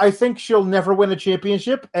 I think she'll never win a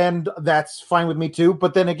championship, and that's fine with me too.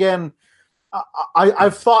 But then again,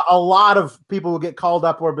 I've thought a lot of people will get called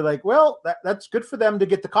up or be like, well, that's good for them to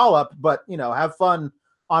get the call up, but have fun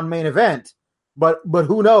on main event. But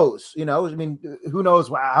who knows? I mean, who knows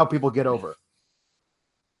how people get over?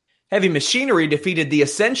 Heavy Machinery defeated the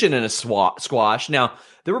Ascension in a squash. Now,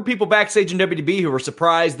 there were people backstage in WWE who were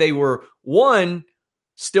surprised they were, one,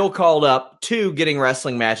 still called up, two, getting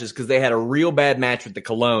wrestling matches because they had a real bad match with the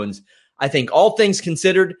Colognes. I think all things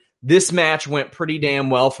considered, this match went pretty damn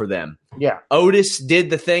well for them. Yeah. Otis did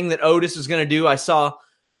the thing that Otis is going to do. I saw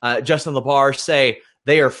Justin LaBar say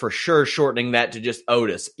they are for sure shortening that to just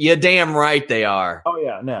Otis. You damn right they are. Oh,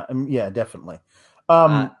 yeah. No, yeah, definitely.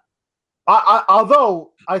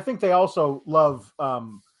 Although I think they also love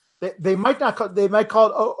they might call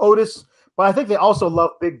it Otis, but I think they also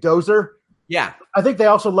love Big Dozer. Yeah, I think they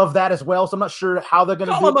also love that as well. So I'm not sure how they're going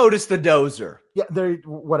to call him Otis the Dozer. Yeah, they're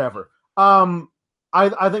whatever.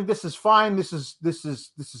 I think this is fine. This is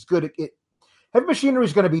good. Heavy Machinery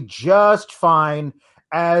is going to be just fine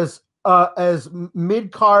as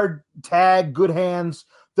mid card tag good hands.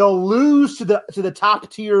 They'll lose to the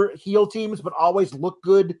top tier heel teams, but always look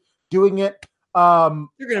good doing it. They're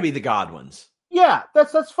going to be the Godwins. Yeah,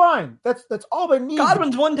 that's fine. That's all they need.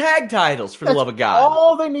 Godwins won tag titles, for the love of God.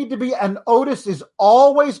 All they need to be, and Otis is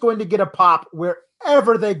always going to get a pop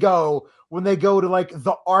wherever they go. When they go to like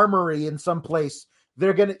the Armory in some place,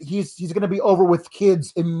 he's gonna be over with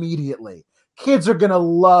kids immediately. Kids are gonna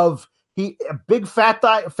love a big fat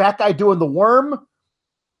guy doing the worm.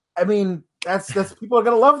 I mean, that's people are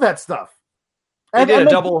gonna love that stuff. They did a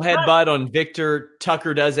double headbutt on Victor.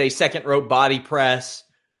 Tucker does a second rope body press.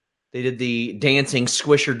 They did the dancing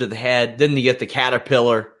squisher to the head. Then you get the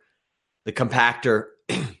caterpillar, the compactor,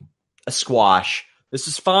 a squash. This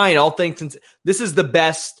is fine. All things. This is the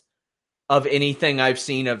best of anything I've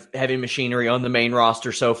seen of Heavy Machinery on the main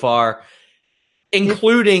roster so far,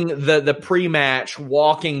 including the pre-match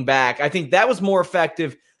walking back. I think that was more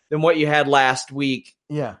effective than what you had last week.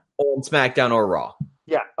 Yeah, on SmackDown or Raw.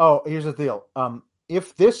 Yeah. Oh, here's the deal.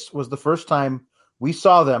 If this was the first time we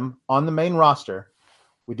saw them on the main roster,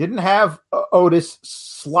 we didn't have Otis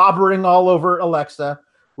slobbering all over Alexa.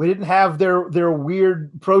 We didn't have their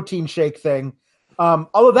weird protein shake thing.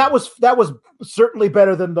 Although that was certainly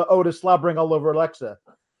better than the Otis slobbering all over Alexa.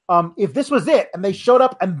 If this was it and they showed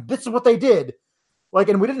up and this is what they did,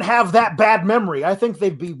 and we didn't have that bad memory, I think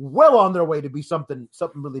they'd be well on their way to be something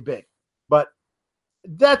really big. But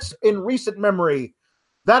that's in recent memory.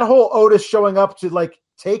 That whole Otis showing up to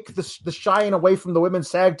take the shine away from the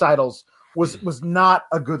women's tag titles was not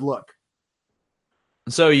a good look.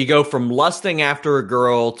 So you go from lusting after a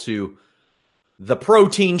girl to the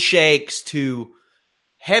protein shakes to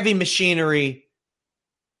Heavy Machinery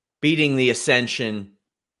beating the Ascension,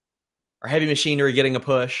 or Heavy Machinery getting a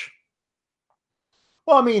push.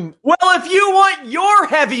 Well, I mean, if you want your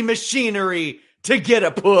Heavy Machinery to get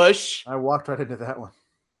a push, I walked right into that one.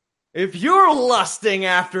 If you're lusting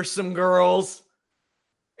after some girls,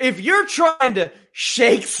 if you're trying to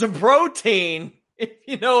shake some protein, if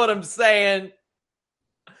you know what I'm saying,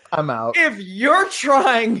 I'm out. If you're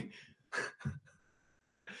trying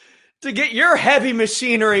to get your Heavy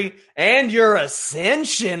Machinery and your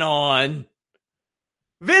Ascension on,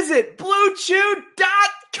 visit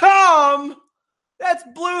BlueChew.com. That's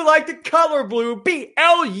blue like the color blue,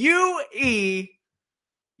 BLUE.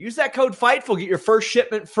 Use that code FIGHTFUL, get your first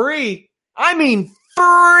shipment free. I mean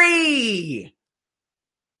free.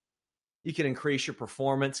 You can increase your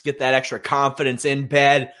performance, get that extra confidence in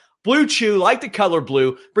bed. Blue Chew, like the color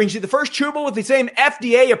blue, brings you the first chewable with the same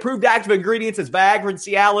FDA-approved active ingredients as Viagra and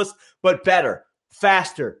Cialis, but better,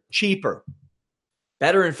 faster, cheaper.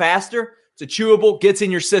 Better and faster? It's a chewable, gets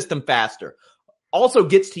in your system faster. Also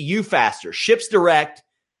gets to you faster. Ships direct.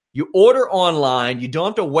 You order online. You don't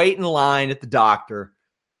have to wait in line at the doctor.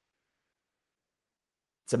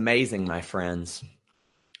 It's amazing, my friends.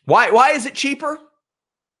 Why is it cheaper?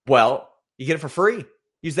 Well, you get it for free.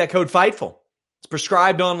 Use that code FIGHTFUL. It's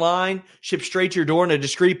prescribed online, shipped straight to your door in a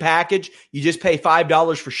discreet package. You just pay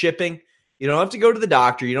 $5 for shipping. You don't have to go to the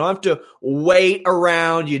doctor. You don't have to wait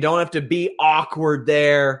around. You don't have to be awkward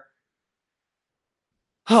there.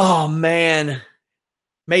 Oh, man.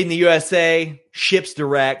 Made in the USA, ships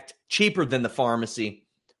direct, cheaper than the pharmacy.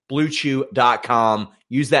 BlueChew.com.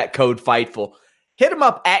 Use that code FIGHTFUL. Hit them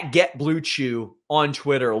up at GetBlueChew on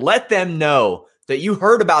Twitter. Let them know that you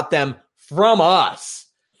heard about them from us.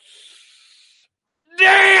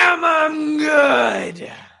 Damn, I'm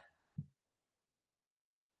good.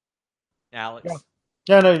 Alex.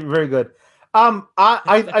 Yeah, no, very good.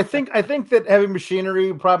 I think that Heavy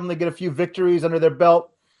Machinery will probably get a few victories under their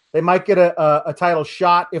belt. They might get a title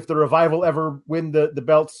shot if the Revival ever win the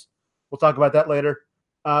belts. We'll talk about that later.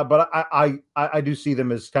 But I do see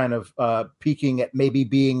them as kind of peaking at maybe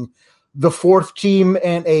being the fourth team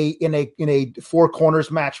in a four corners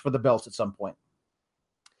match for the belts at some point.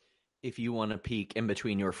 If you want to peek in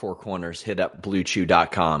between your four corners, hit up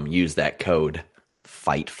BlueChew.com. Use that code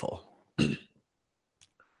FIGHTFUL. The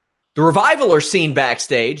Revival are seen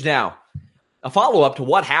backstage. Now, a follow-up to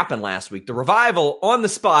what happened last week. The Revival, on the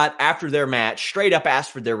spot after their match, straight up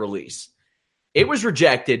asked for their release. It was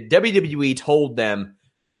rejected. WWE told them,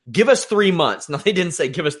 give us 3 months. Now, they didn't say,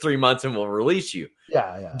 give us 3 months and we'll release you.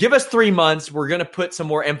 Yeah. Give us 3 months. We're going to put some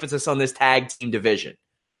more emphasis on this tag team division.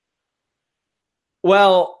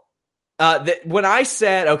 Well, when I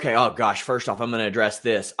said, okay, oh gosh, first off, I'm going to address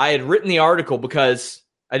this. I had written the article because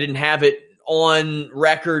I didn't have it on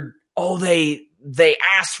record. Oh, they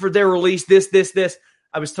asked for their release, this.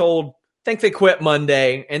 I was told, think they quit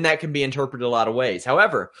Monday, and that can be interpreted a lot of ways.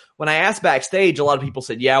 However, when I asked backstage, a lot of people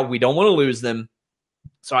said, yeah, we don't want to lose them.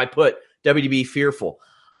 So I put WWE fearful.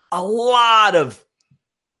 A lot of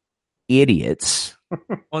idiots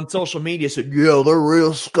on social media said, yeah, they're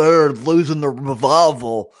real scared of losing the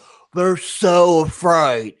Revival. They're so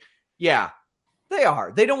afraid. Yeah, they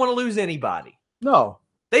are. They don't want to lose anybody. No.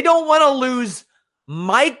 They don't want to lose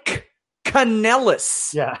Mike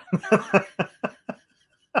Kanellis. Yeah.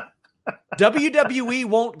 WWE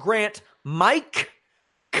won't grant Mike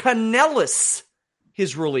Kanellis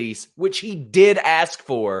his release, which he did ask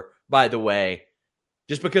for, by the way.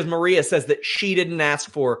 Just because Maria says that she didn't ask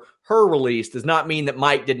for her release does not mean that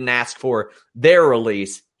Mike didn't ask for their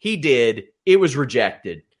release. He did. It was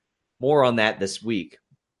rejected. More on that this week.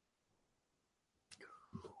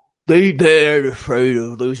 They're afraid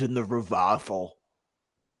of losing the Revival.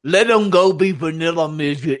 Let them go be vanilla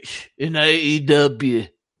midgets in AEW.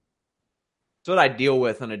 That's what I deal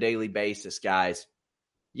with on a daily basis, guys.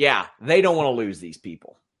 Yeah, they don't want to lose these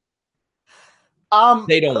people.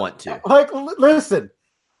 They don't want to. Listen,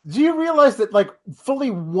 do you realize that fully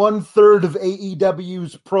 1/3 of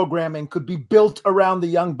AEW's programming could be built around the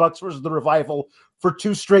Young Bucks versus the Revival for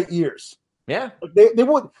 2 straight years? Yeah. They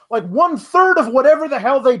would, 1/3 of whatever the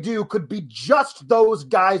hell they do could be just those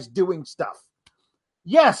guys doing stuff.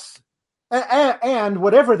 Yes. And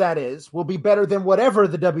whatever that is will be better than whatever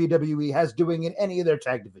the WWE has doing in any of their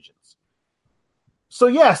tag divisions. So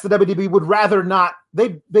yes, the WWE would rather not.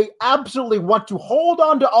 They absolutely want to hold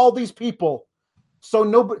on to all these people. So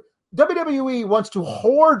WWE wants to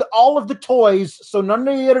hoard all of the toys so none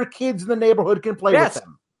of the other kids in the neighborhood can play with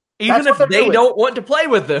them. Even if they don't want to play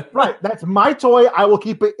with them. Right. That's my toy. I will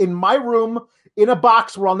keep it in my room in a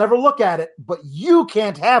box where I'll never look at it, but you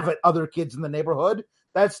can't have it, other kids in the neighborhood.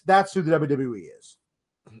 That's who the WWE is.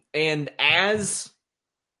 And as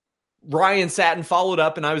Ryan Satin followed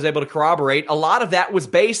up and I was able to corroborate, a lot of that was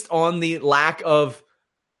based on the lack of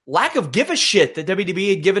give a shit that WWE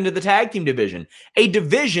had given to the tag team division. A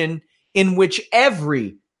division in which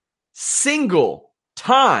every single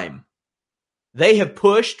time they have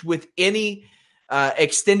pushed with any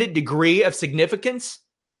extended degree of significance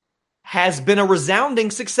has been a resounding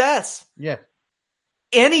success. Yeah.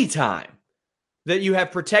 Anytime that you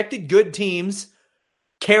have protected good teams,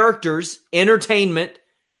 characters, entertainment,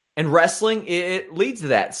 and wrestling, it leads to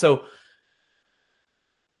that. So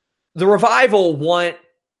the Revival want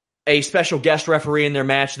a special guest referee in their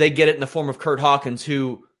match. They get it in the form of Kurt Hawkins,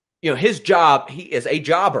 who, his job, he is a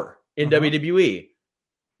jobber in WWE.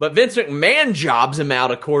 But Vince McMahon jobs him out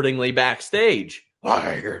accordingly backstage.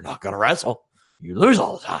 Why, you're not going to wrestle. You lose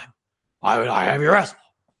all the time. Why would I have you wrestle?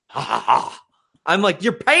 Ha ha ha. I'm like,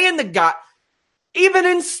 you're paying the guy. Even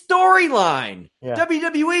in storyline,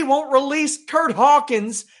 WWE won't release Kurt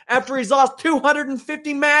Hawkins after he's lost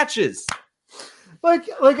 250 matches.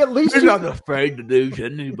 At least you're not afraid to lose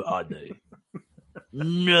anybody.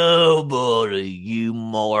 Nobody, you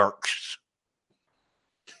marks.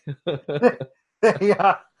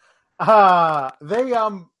 Yeah.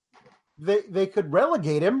 They could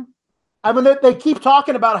relegate him. I mean, they keep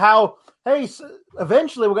talking about how, hey,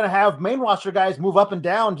 eventually we're going to have main roster guys move up and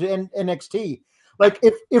down to NXT.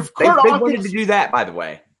 If Kurt Hawkins, they wanted to do that, by the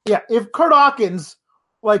way. Yeah, if Kurt Hawkins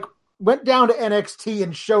went down to NXT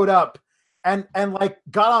and showed up, and like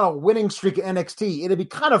got on a winning streak at NXT, it'd be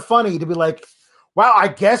kind of funny to be like, wow, I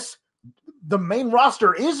guess the main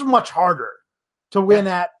roster is much harder to win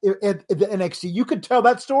at the NXT. You could tell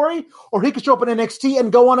that story, or he could show up in NXT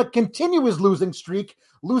and go on a continuous losing streak,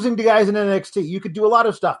 losing to guys in NXT. You could do a lot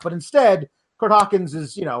of stuff, but instead, Kurt Hawkins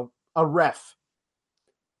is, a ref.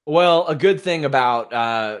 Well, a good thing about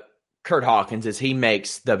Kurt Hawkins is he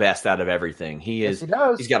makes the best out of everything. Yes, he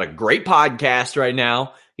does. He's got a great podcast right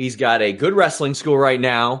now. He's got a good wrestling school right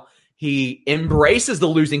now. He embraces the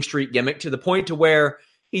losing streak gimmick to the point to where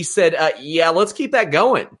he said, yeah, let's keep that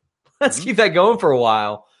going. Let's keep that going for a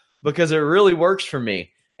while because it really works for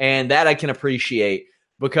me. And that I can appreciate,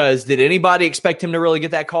 because did anybody expect him to really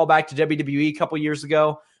get that call back to WWE a couple years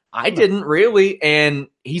ago? I didn't really. And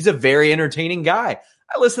he's a very entertaining guy.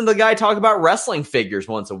 I listen to the guy talk about wrestling figures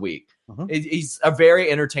once a week. He's a very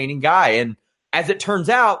entertaining guy. And as it turns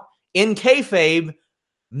out, in kayfabe,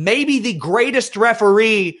 maybe the greatest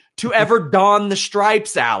referee to ever don the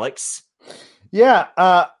stripes, Alex.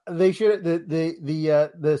 Yeah, they should.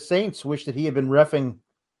 The Saints wish that he had been reffing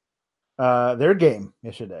their game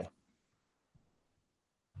yesterday.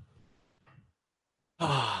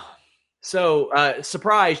 So,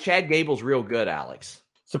 surprise! Chad Gable's real good, Alex.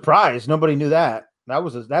 Surprise! Nobody knew that.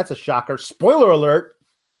 That's a shocker. Spoiler alert.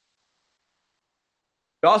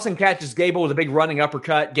 Dawson catches Gable with a big running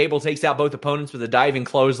uppercut. Gable takes out both opponents with a diving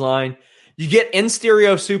clothesline. You get in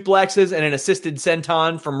stereo suplexes and an assisted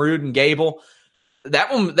senton from Rude and Gable.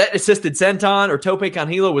 That assisted senton or tope con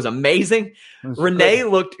hilo was amazing. Renee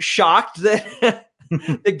looked shocked that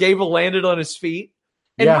that Gable landed on his feet.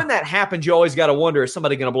 And when that happens, you always got to wonder, is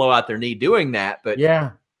somebody going to blow out their knee doing that? But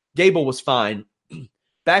Gable was fine.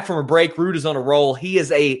 Back from a break, Rude is on a roll.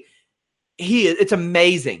 It's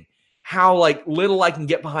amazing how little I can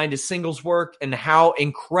get behind his singles work and how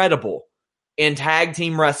incredible in tag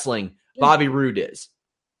team wrestling Bobby Roode is.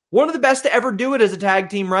 One of the best to ever do it as a tag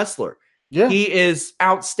team wrestler. Yeah. He is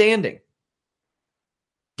outstanding.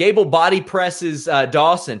 Gable body presses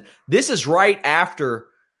Dawson. This is right after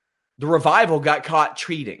the Revival got caught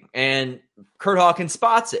cheating, and Kurt Hawkins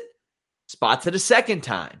spots it a second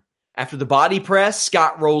time. After the body press,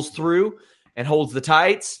 Scott rolls through and holds the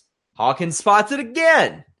tights. Hawkins spots it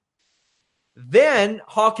again. Then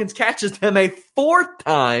Hawkins catches them a fourth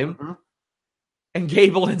time, and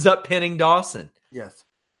Gable ends up pinning Dawson. Yes.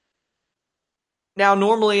 Now,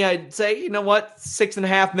 normally I'd say,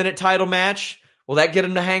 6.5 minute title match. Will that get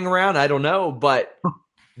him to hang around? I don't know, but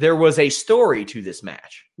there was a story to this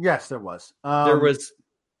match. Yes, there was.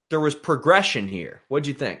 There was progression here. What'd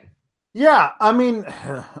you think? Yeah, I mean,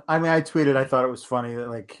 I tweeted. I thought it was funny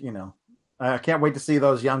that, I can't wait to see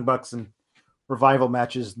those Young Bucks and Revival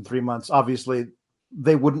matches in 3 months. Obviously,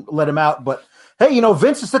 they wouldn't let him out, but hey,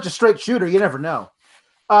 Vince is such a straight shooter. You never know.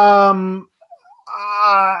 I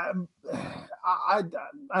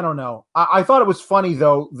don't know. I thought it was funny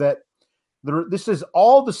though that this is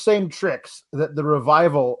all the same tricks that the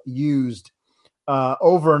Revival used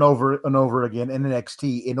over and over and over again in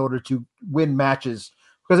NXT in order to win matches,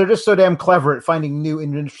 because they're just so damn clever at finding new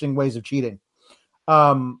and interesting ways of cheating.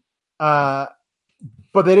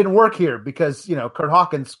 But they didn't work here because Kurt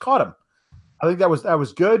Hawkins caught him. I think that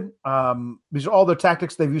was good. These are all their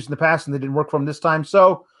tactics they've used in the past, and they didn't work for them this time.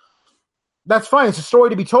 So that's fine. It's a story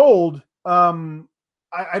to be told.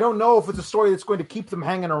 I don't know if it's a story that's going to keep them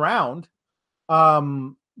hanging around.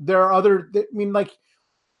 There are other.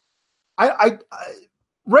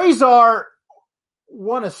 Razor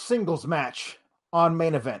won a singles match on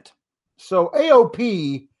Main Event, so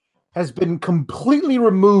AOP has been completely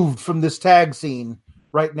removed from this tag scene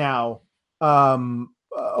right now.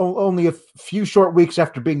 Only a few short weeks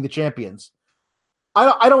after being the champions.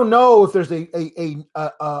 I don't know if there's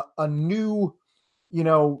a new,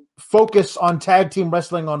 focus on tag team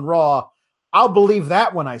wrestling on Raw. I'll believe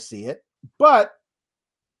that when I see it. But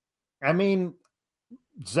I mean,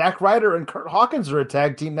 Zack Ryder and Kurt Hawkins are a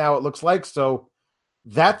tag team now, it looks like, so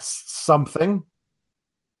that's something.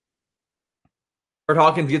 Kurt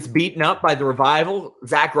Hawkins gets beaten up by the Revival.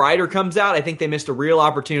 Zack Ryder comes out. I think they missed a real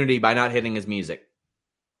opportunity by not hitting his music.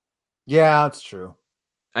 Yeah, that's true.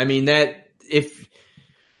 I mean, that if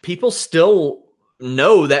people still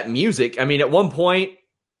know that music, I mean, at one point,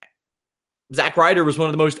 Zack Ryder was one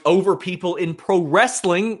of the most over people in pro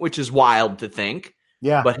wrestling, which is wild to think.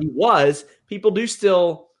 Yeah. But he was. People do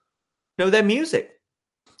still know that music.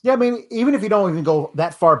 Yeah, I mean, even if you don't even go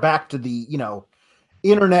that far back to the,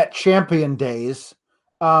 internet champion days,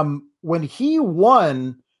 when he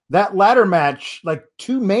won that ladder match,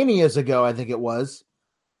 2 Manias ago, I think it was,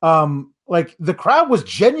 the crowd was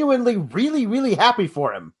genuinely really, really happy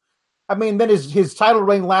for him. I mean, then his title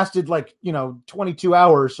reign lasted 22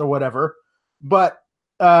 hours or whatever. But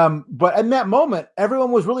in that moment,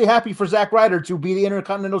 everyone was really happy for Zack Ryder to be the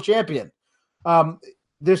Intercontinental Champion.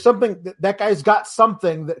 There's something that guy's got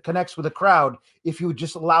something that connects with the crowd if you would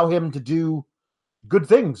just allow him to do good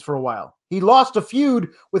things for a while. He lost a feud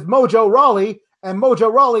with Mojo Rawley, and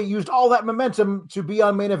Mojo Rawley used all that momentum to be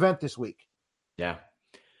on main event this week. Yeah.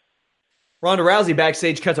 Ronda Rousey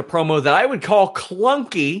backstage cuts a promo that I would call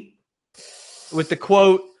clunky with the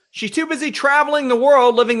quote, "She's too busy traveling the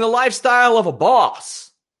world living the lifestyle of a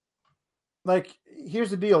boss." Like, here's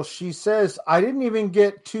the deal. She says, I didn't even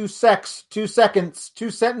get 2 seconds, 2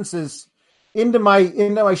 sentences into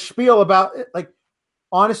my spiel about it. Like,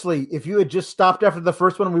 honestly, if you had just stopped after the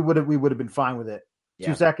first one, we would have been fine with it. Yeah.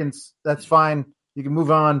 2 seconds, that's fine. You can move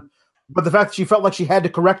on. But the fact that she felt like she had to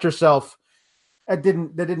correct herself, that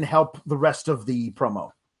didn't help the rest of the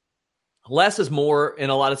promo. Less is more in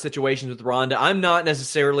a lot of situations with Ronda. I'm not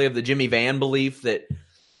necessarily of the Jimmy Van belief that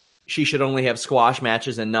she should only have squash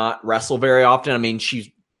matches and not wrestle very often. I mean,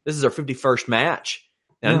 this is her 51st match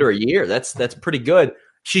in under a year. That's pretty good.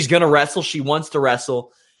 She's going to wrestle. She wants to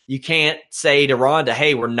wrestle. You can't say to Ronda,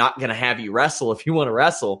 hey, we're not going to have you wrestle if you want to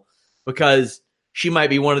wrestle, because she might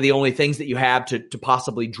be one of the only things that you have to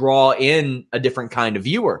possibly draw in a different kind of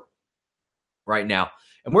viewer right now.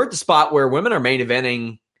 And we're at the spot where women are main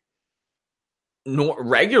eventing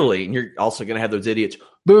regularly, and you're also going to have those idiots.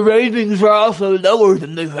 The ratings are also lower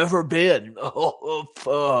than they've ever been.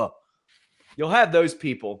 You'll have those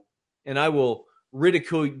people, and I will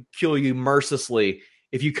ridicule you mercilessly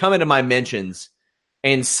if you come into my mentions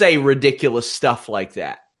and say ridiculous stuff like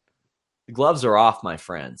that. The gloves are off, my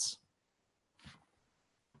friends.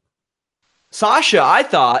 Sasha, I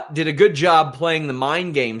thought, did a good job playing the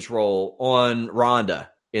mind games role on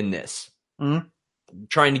Ronda in this. Mm-hmm.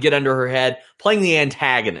 Trying to get under her head, playing the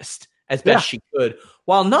antagonist as best she could,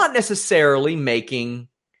 while not necessarily making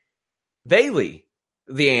Bayley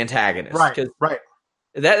the antagonist. Right.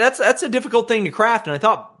 That's a difficult thing to craft, and I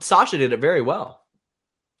thought Sasha did it very well.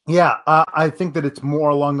 Yeah, I think that it's more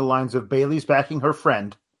along the lines of Bayley's backing her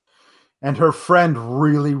friend, and her friend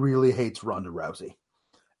really, really hates Ronda Rousey.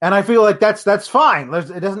 And I feel like that's fine.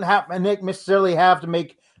 It doesn't necessarily have to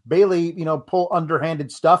make Bayley, pull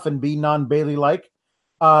underhanded stuff and be non-Bayley-like.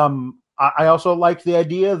 I also liked the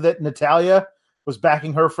idea that Natalya was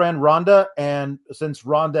backing her friend Ronda, and since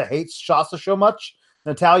Ronda hates Shasta so much,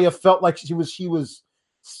 Natalya felt like she was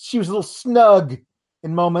a little snug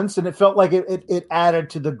in moments, and it felt like it added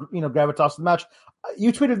to the gravitas of the match.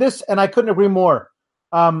 You tweeted this, and I couldn't agree more.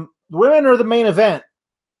 The women are the main event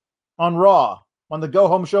on Raw, on the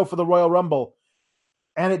go-home show for the Royal Rumble,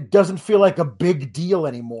 and it doesn't feel like a big deal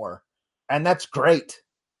anymore, and that's great,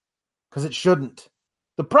 because it shouldn't.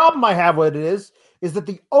 The problem I have with it is that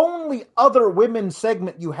the only other women's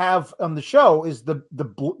segment you have on the show is the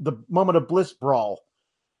Moment of Bliss brawl.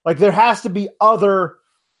 Like, there has to be other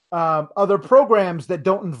programs that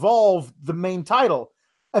don't involve the main title.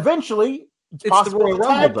 Eventually, it's possible the Royal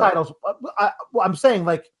Rumble titles. I'm saying,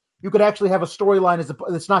 like, you could actually have a storyline.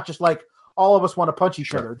 It's not just like all of us want to punch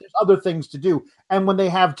each other. There's other things to do. And when they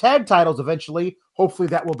have tag titles eventually, hopefully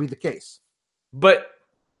that will be the case. But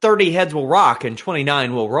 30 heads will rock and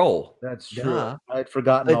 29 will roll. That's true. I had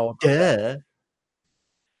forgotten all about that.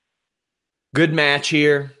 Good match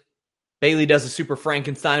here. Bayley does a Super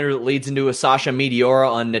Frankensteiner that leads into a Sasha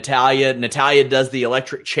Meteora on Natalya. Natalya does the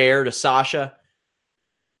electric chair to Sasha.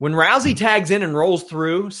 When Rousey tags in and rolls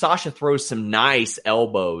through, Sasha throws some nice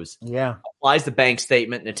elbows. Yeah. Applies the bank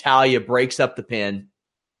statement. Natalya breaks up the pin.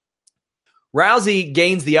 Rousey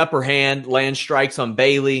gains the upper hand, lands strikes on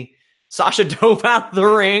Bayley. Sasha dove out of the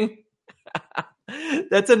ring.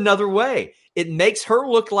 That's another way. It makes her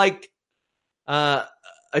look like a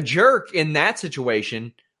jerk in that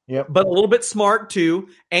situation, but a little bit smart too,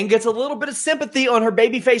 and gets a little bit of sympathy on her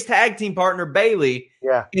babyface tag team partner, Bayley,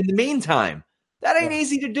 in the meantime. That ain't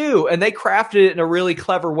easy to do, and they crafted it in a really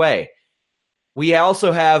clever way. We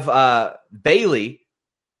also have Bayley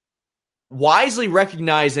wisely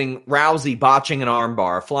recognizing Rousey botching an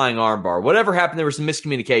armbar, a flying armbar. Whatever happened, there was some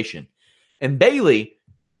miscommunication. And Bayley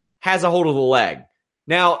has a hold of the leg.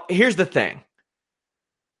 Now, here's the thing.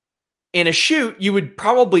 In a shoot, you would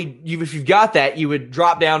probably, if you've got that, you would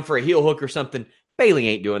drop down for a heel hook or something. Bayley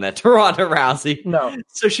ain't doing that to Ronda Rousey. No.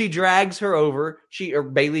 So she drags her over.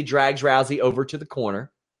 Bayley drags Rousey over to the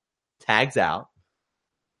corner, tags out.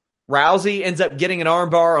 Rousey ends up getting an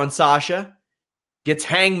armbar on Sasha, gets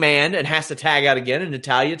hangman and has to tag out again, and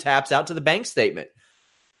Natalya taps out to the bank statement.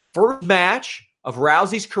 First match of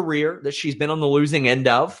Rousey's career that she's been on the losing end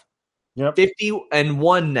of.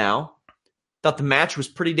 50-1 now. Thought the match was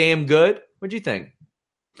pretty damn good. What'd you think?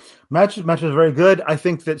 Match was very good. I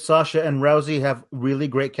think that Sasha and Rousey have really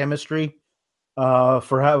great chemistry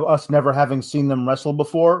for us never having seen them wrestle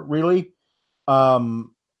before, really. And,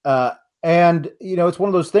 it's one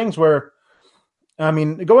of those things where,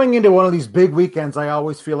 going into one of these big weekends, I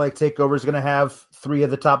always feel like TakeOver is going to have 3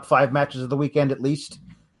 of the top 5 matches of the weekend at least.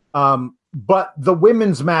 But the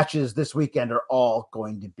women's matches this weekend are all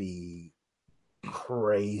going to be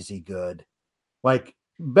crazy good. Like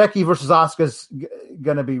Becky versus Asuka's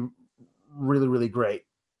going to be really, really great.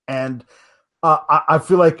 And I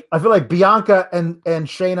feel like Bianca and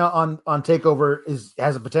Shayna on TakeOver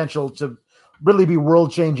has a potential to really be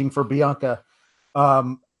world changing for Bianca.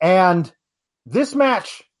 And this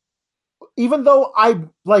match, even though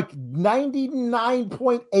I'm like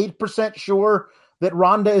 99.8% sure that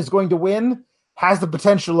Ronda is going to win, has the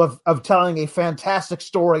potential of telling a fantastic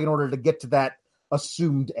story in order to get to that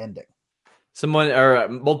assumed ending.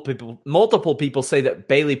 Multiple people say that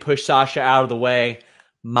Bayley pushed Sasha out of the way.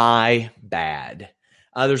 My bad.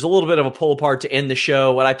 There's a little bit of a pull apart to end the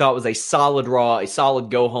show. What I thought was a solid Raw, a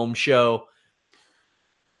solid go home show.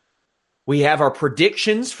 We have our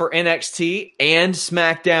predictions for NXT and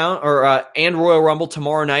SmackDown, and Royal Rumble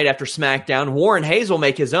tomorrow night after SmackDown. Warren Hayes will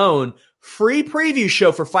make his own free preview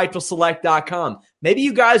show for FightfulSelect.com. Maybe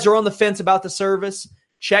you guys are on the fence about the service.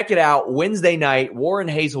 Check it out. Wednesday night, Warren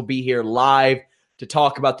Hayes will be here live to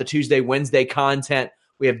talk about the Tuesday, Wednesday content.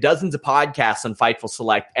 We have dozens of podcasts on Fightful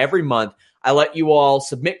Select every month. I let you all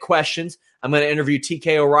submit questions. I'm going to interview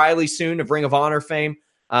TK O'Reilly soon of Ring of Honor fame,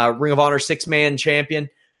 Ring of Honor 6-man champion.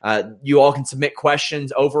 You all can submit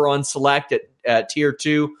questions over on Select at Tier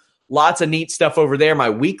 2. Lots of neat stuff over there.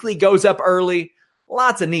 My weekly goes up early.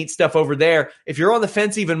 Lots of neat stuff over there. If you're on the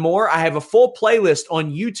fence even more, I have a full playlist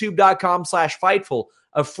on youtube.com/Fightful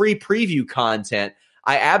of free preview content.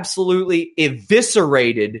 I absolutely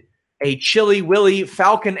eviscerated a Chili Willy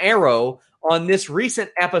Falcon Arrow on this recent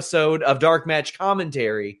episode of Dark Match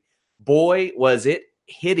Commentary. Boy, was it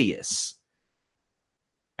hideous.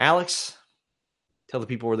 Alex, tell the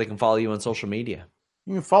people where they can follow you on social media.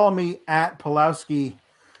 You can follow me at Pulowski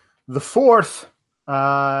the 4th.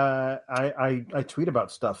 I tweet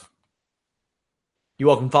about stuff. You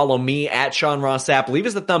all can follow me at Sean Ross Sapp. Leave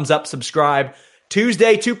us a thumbs up, subscribe.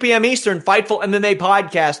 Tuesday, 2 p.m. Eastern, Fightful MMA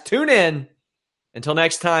podcast. Tune in. Until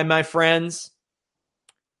next time, my friends,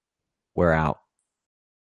 we're out.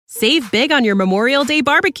 Save big on your Memorial Day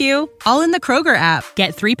barbecue, all in the Kroger app.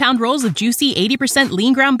 Get 3-pound rolls of juicy 80%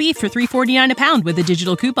 lean ground beef for $3.49 a pound with a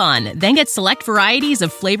digital coupon. Then get select varieties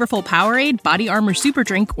of flavorful Powerade, Body Armor Super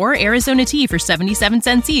Drink, or Arizona tea for 77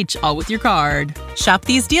 cents each, all with your card. Shop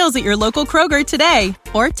these deals at your local Kroger today,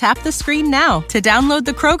 or tap the screen now to download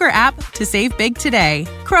the Kroger app to save big today.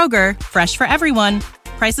 Kroger, fresh for everyone.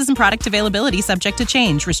 Prices and product availability subject to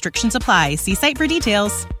change. Restrictions apply. See site for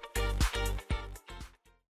details.